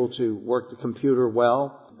you're able to work the computer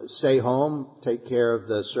well, stay home, take care of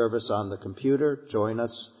the service on the computer, join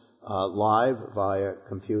us live via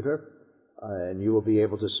computer, and you will be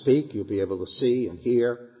able to speak, you'll be able to see and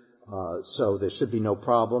hear, so there should be no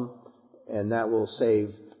problem, and that will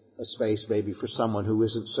save a space maybe for someone who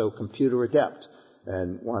isn't so computer adept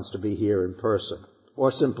and wants to be here in person,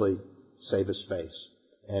 or simply save a space.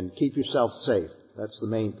 And keep yourself safe. That's the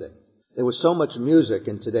main thing. There was so much music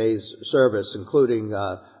in today's service, including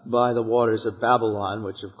By the Waters of Babylon,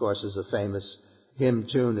 which of course is a famous hymn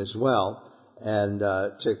tune as well. And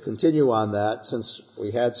to continue on that, since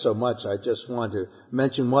we had so much, I just want to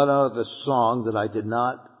mention one other song that I did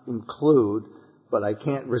not include, but I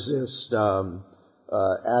can't resist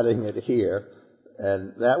adding it here,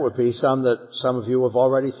 and that would be some that some of you have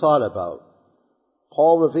already thought about.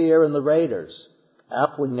 Paul Revere and the Raiders,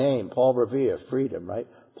 aptly named, Paul Revere, freedom, right?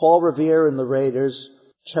 Paul Revere and the Raiders,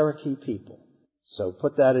 Cherokee people. So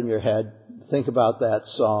put that in your head, think about that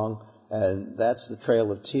song, and that's the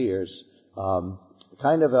Trail of Tears.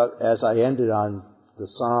 As I ended on the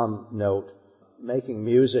psalm note, making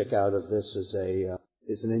music out of this is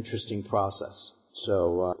an interesting process.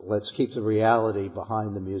 So let's keep the reality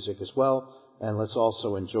behind the music as well, and let's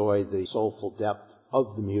also enjoy the soulful depth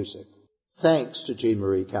of the music. Thanks to Gene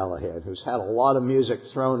Marie Callahan, who's had a lot of music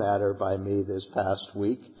thrown at her by me this past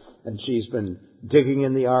week, and she's been digging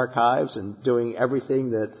in the archives and doing everything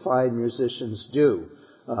that fine musicians do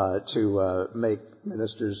to make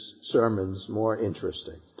ministers' sermons more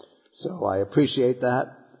interesting. So I appreciate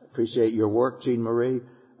that. Appreciate your work, Gene Marie.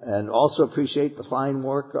 And also appreciate the fine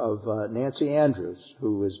work of Nancy Andrews,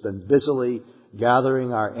 who has been busily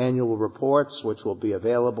gathering our annual reports, which will be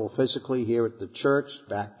available physically here at the church,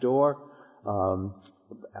 back door,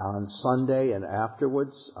 on Sunday and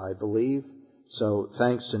afterwards, I believe. So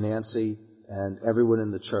thanks to Nancy and everyone in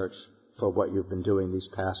the church for what you've been doing these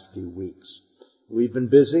past few weeks. We've been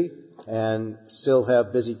busy and still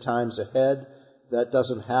have busy times ahead. That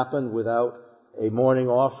doesn't happen without a morning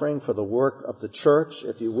offering for the work of the church.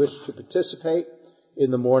 If you wish to participate in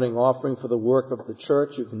the morning offering for the work of the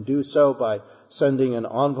church, you can do so by sending an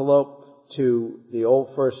envelope to the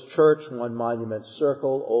Old First Church, 1 Monument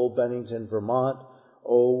Circle, Old Bennington, Vermont,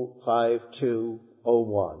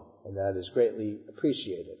 05201, and that is greatly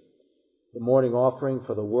appreciated. The morning offering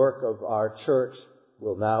for the work of our church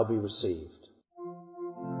will now be received.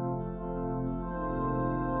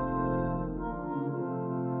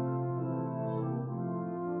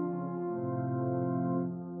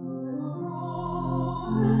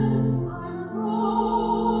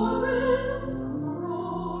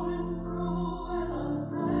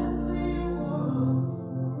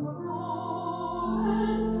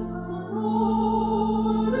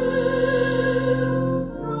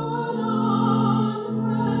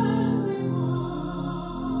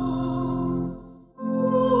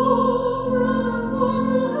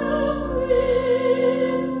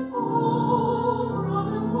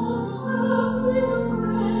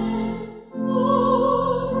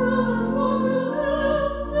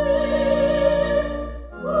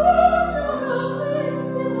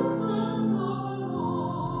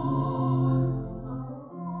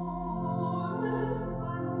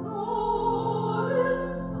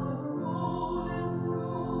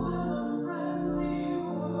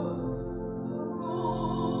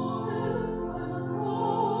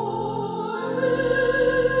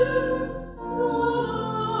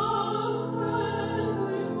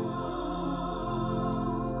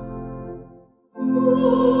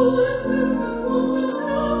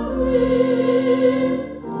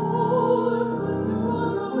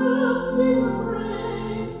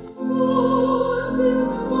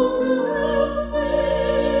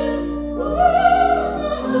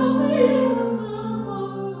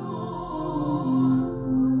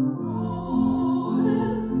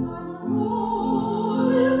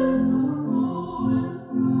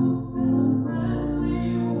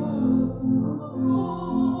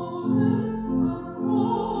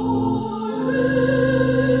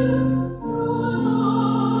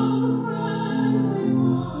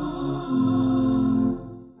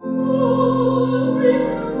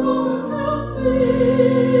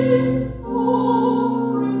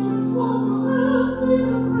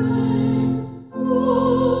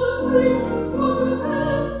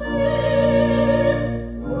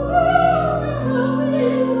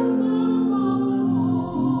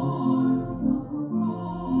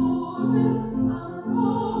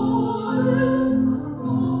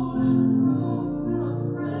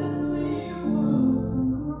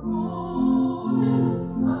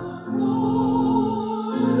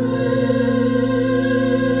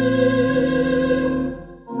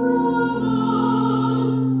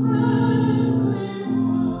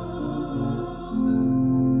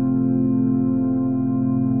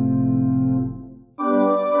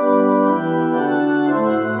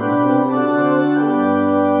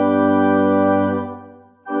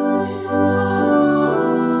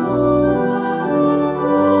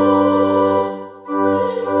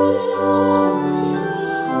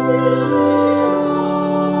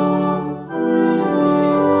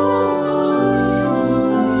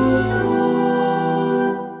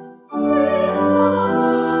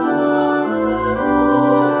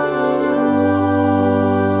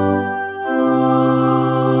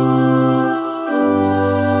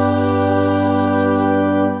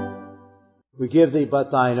 We give thee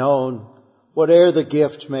but thine own, whate'er the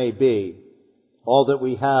gift may be. All that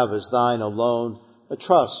we have is thine alone, a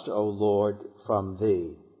trust, O Lord, from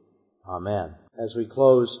thee. Amen. As we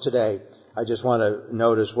close today, I just want to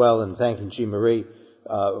note as well, and thanking Gene Marie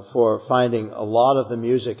for finding a lot of the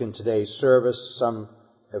music in today's service, some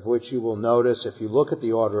of which you will notice if you look at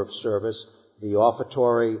the order of service. The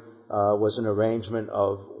offertory was an arrangement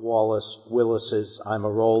of Wallace Willis's I'm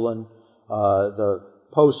a Rollin'. The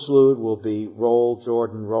postlude will be Roll,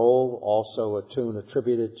 Jordan, Roll, also a tune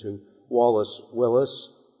attributed to Wallace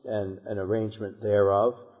Willis and an arrangement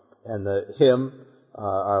thereof. And the hymn,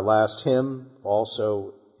 our last hymn,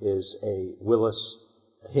 also is a Willis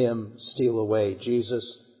hymn, Steal Away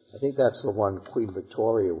Jesus. I think that's the one Queen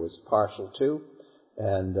Victoria was partial to.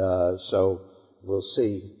 And so we'll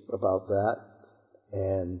see about that.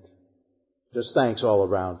 And just thanks all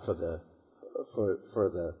around for the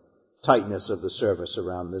tightness of the service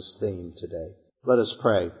around this theme today. Let us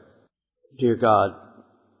pray. Dear God,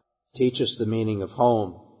 teach us the meaning of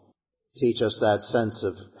home. Teach us that sense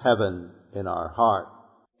of heaven in our heart.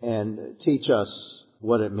 And teach us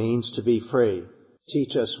what it means to be free.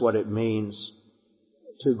 Teach us what it means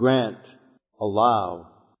to grant, allow,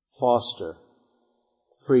 foster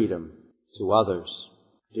freedom to others.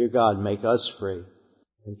 Dear God, make us free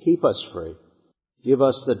and keep us free. Give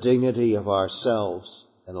us the dignity of ourselves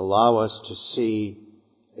and allow us to see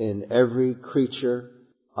in every creature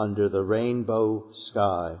under the rainbow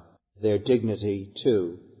sky their dignity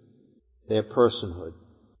too, their personhood,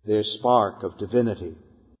 their spark of divinity.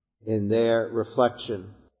 In their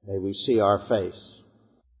reflection, may we see our face.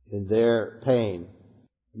 In their pain,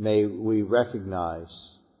 may we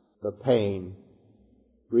recognize the pain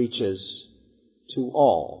reaches to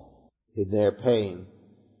all. In their pain,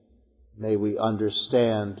 may we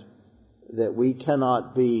understand that we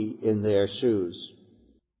cannot be in their shoes,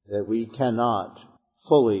 that we cannot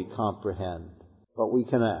fully comprehend, but we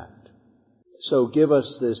can act. So give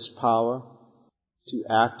us this power to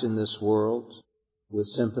act in this world with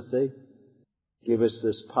sympathy. Give us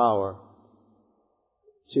this power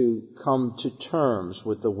to come to terms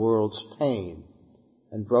with the world's pain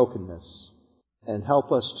and brokenness, and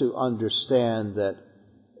help us to understand that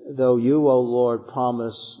though you, O Lord,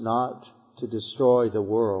 promise not to destroy the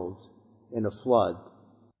world in a flood,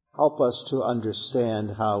 help us to understand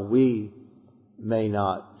how we may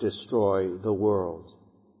not destroy the world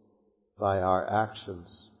by our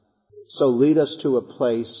actions. So lead us to a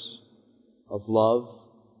place of love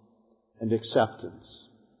and acceptance.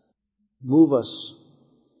 Move us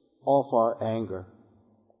off our anger,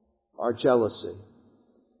 our jealousy,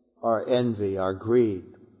 our envy, our greed.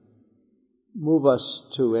 Move us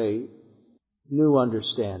to a new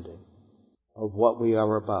understanding of what we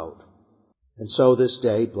are about. And so this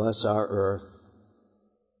day, bless our earth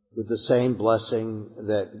with the same blessing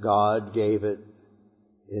that God gave it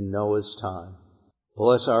in Noah's time.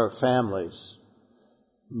 Bless our families.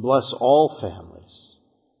 Bless all families.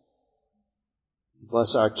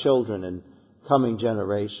 Bless our children and coming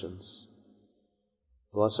generations.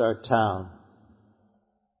 Bless our town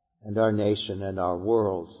and our nation and our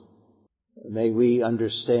world. May we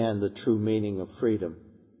understand the true meaning of freedom.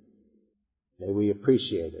 May we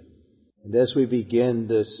appreciate it. And as we begin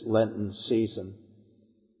this Lenten season,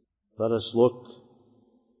 let us look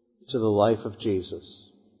to the life of Jesus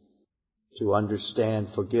to understand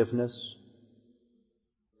forgiveness,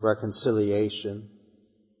 reconciliation,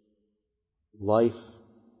 life,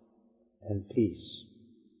 and peace.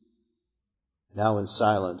 Now in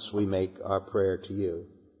silence we make our prayer to you.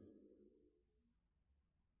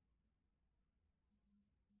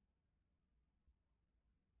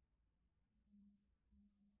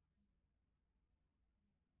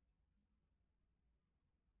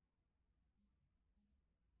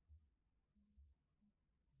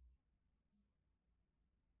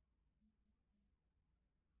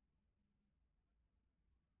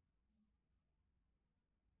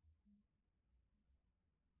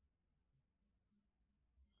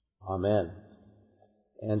 Amen.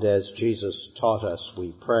 And as Jesus taught us,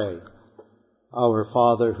 we pray, Our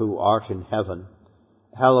Father who art in heaven,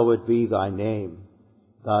 hallowed be thy name.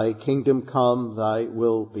 Thy kingdom come, thy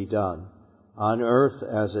will be done, on earth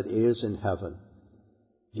as it is in heaven.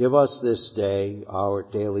 Give us this day our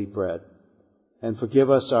daily bread, and forgive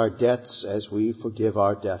us our debts as we forgive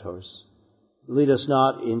our debtors. Lead us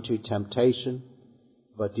not into temptation,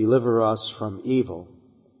 but deliver us from evil.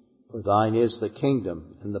 For thine is the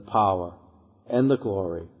kingdom and the power and the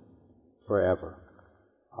glory forever.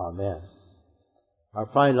 Amen. Our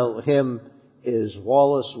final hymn is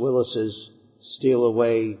Wallace Willis's Steal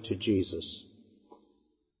Away to Jesus.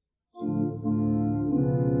 Amen.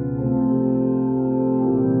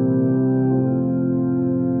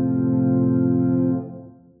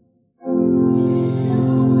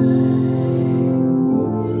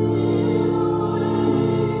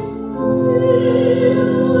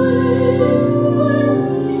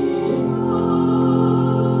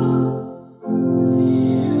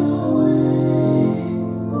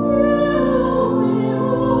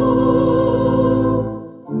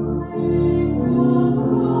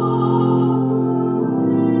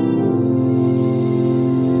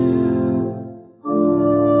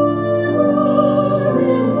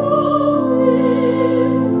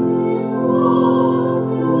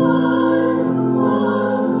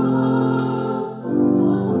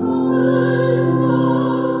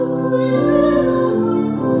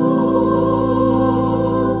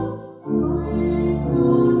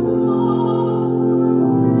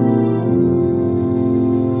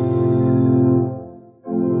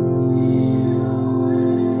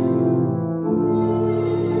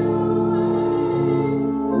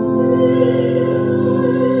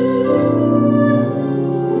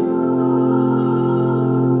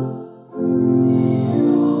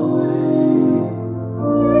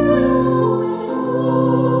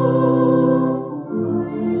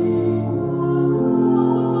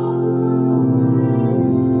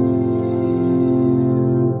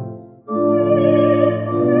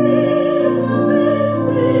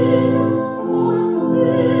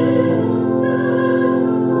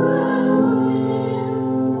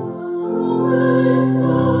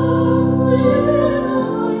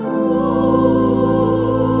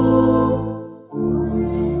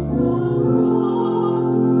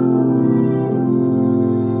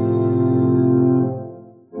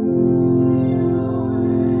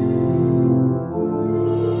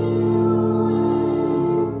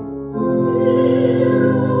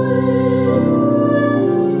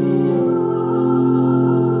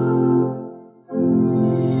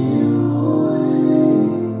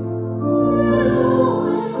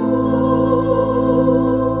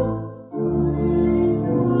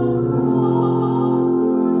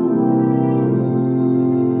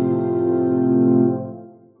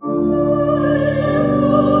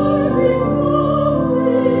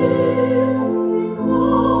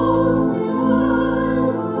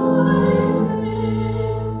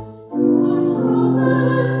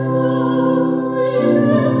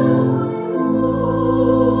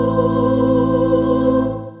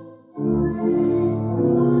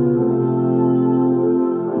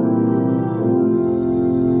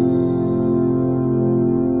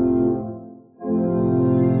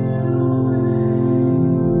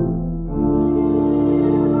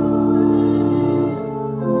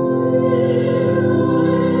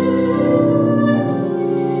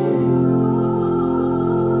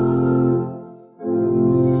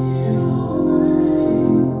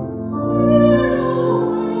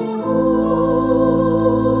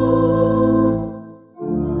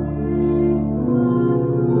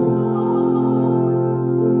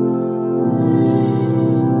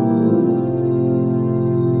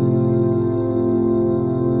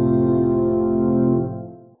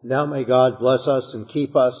 Now may God bless us and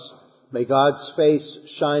keep us. May God's face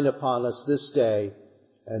shine upon us this day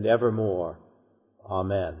and evermore.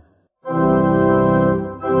 Amen.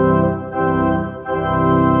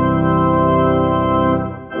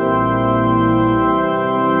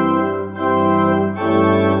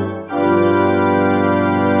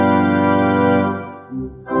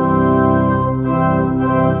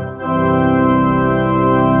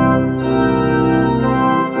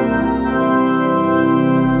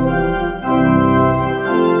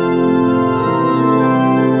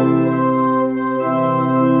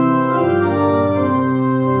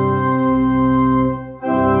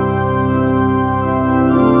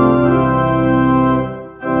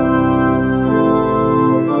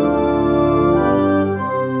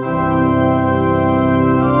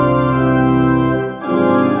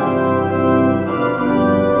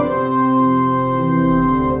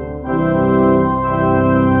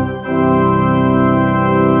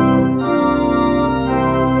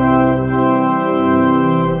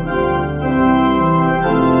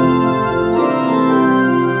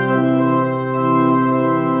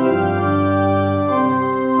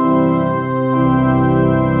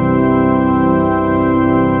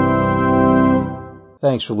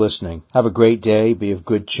 Thanks for listening. Have a great day, be of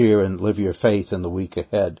good cheer, and live your faith in the week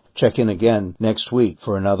ahead. Check in again next week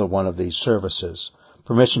for another one of these services.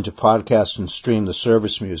 Permission to podcast and stream the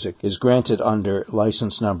service music is granted under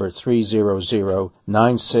license number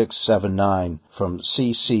 3009679 from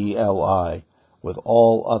CCLI, with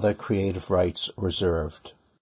all other creative rights reserved.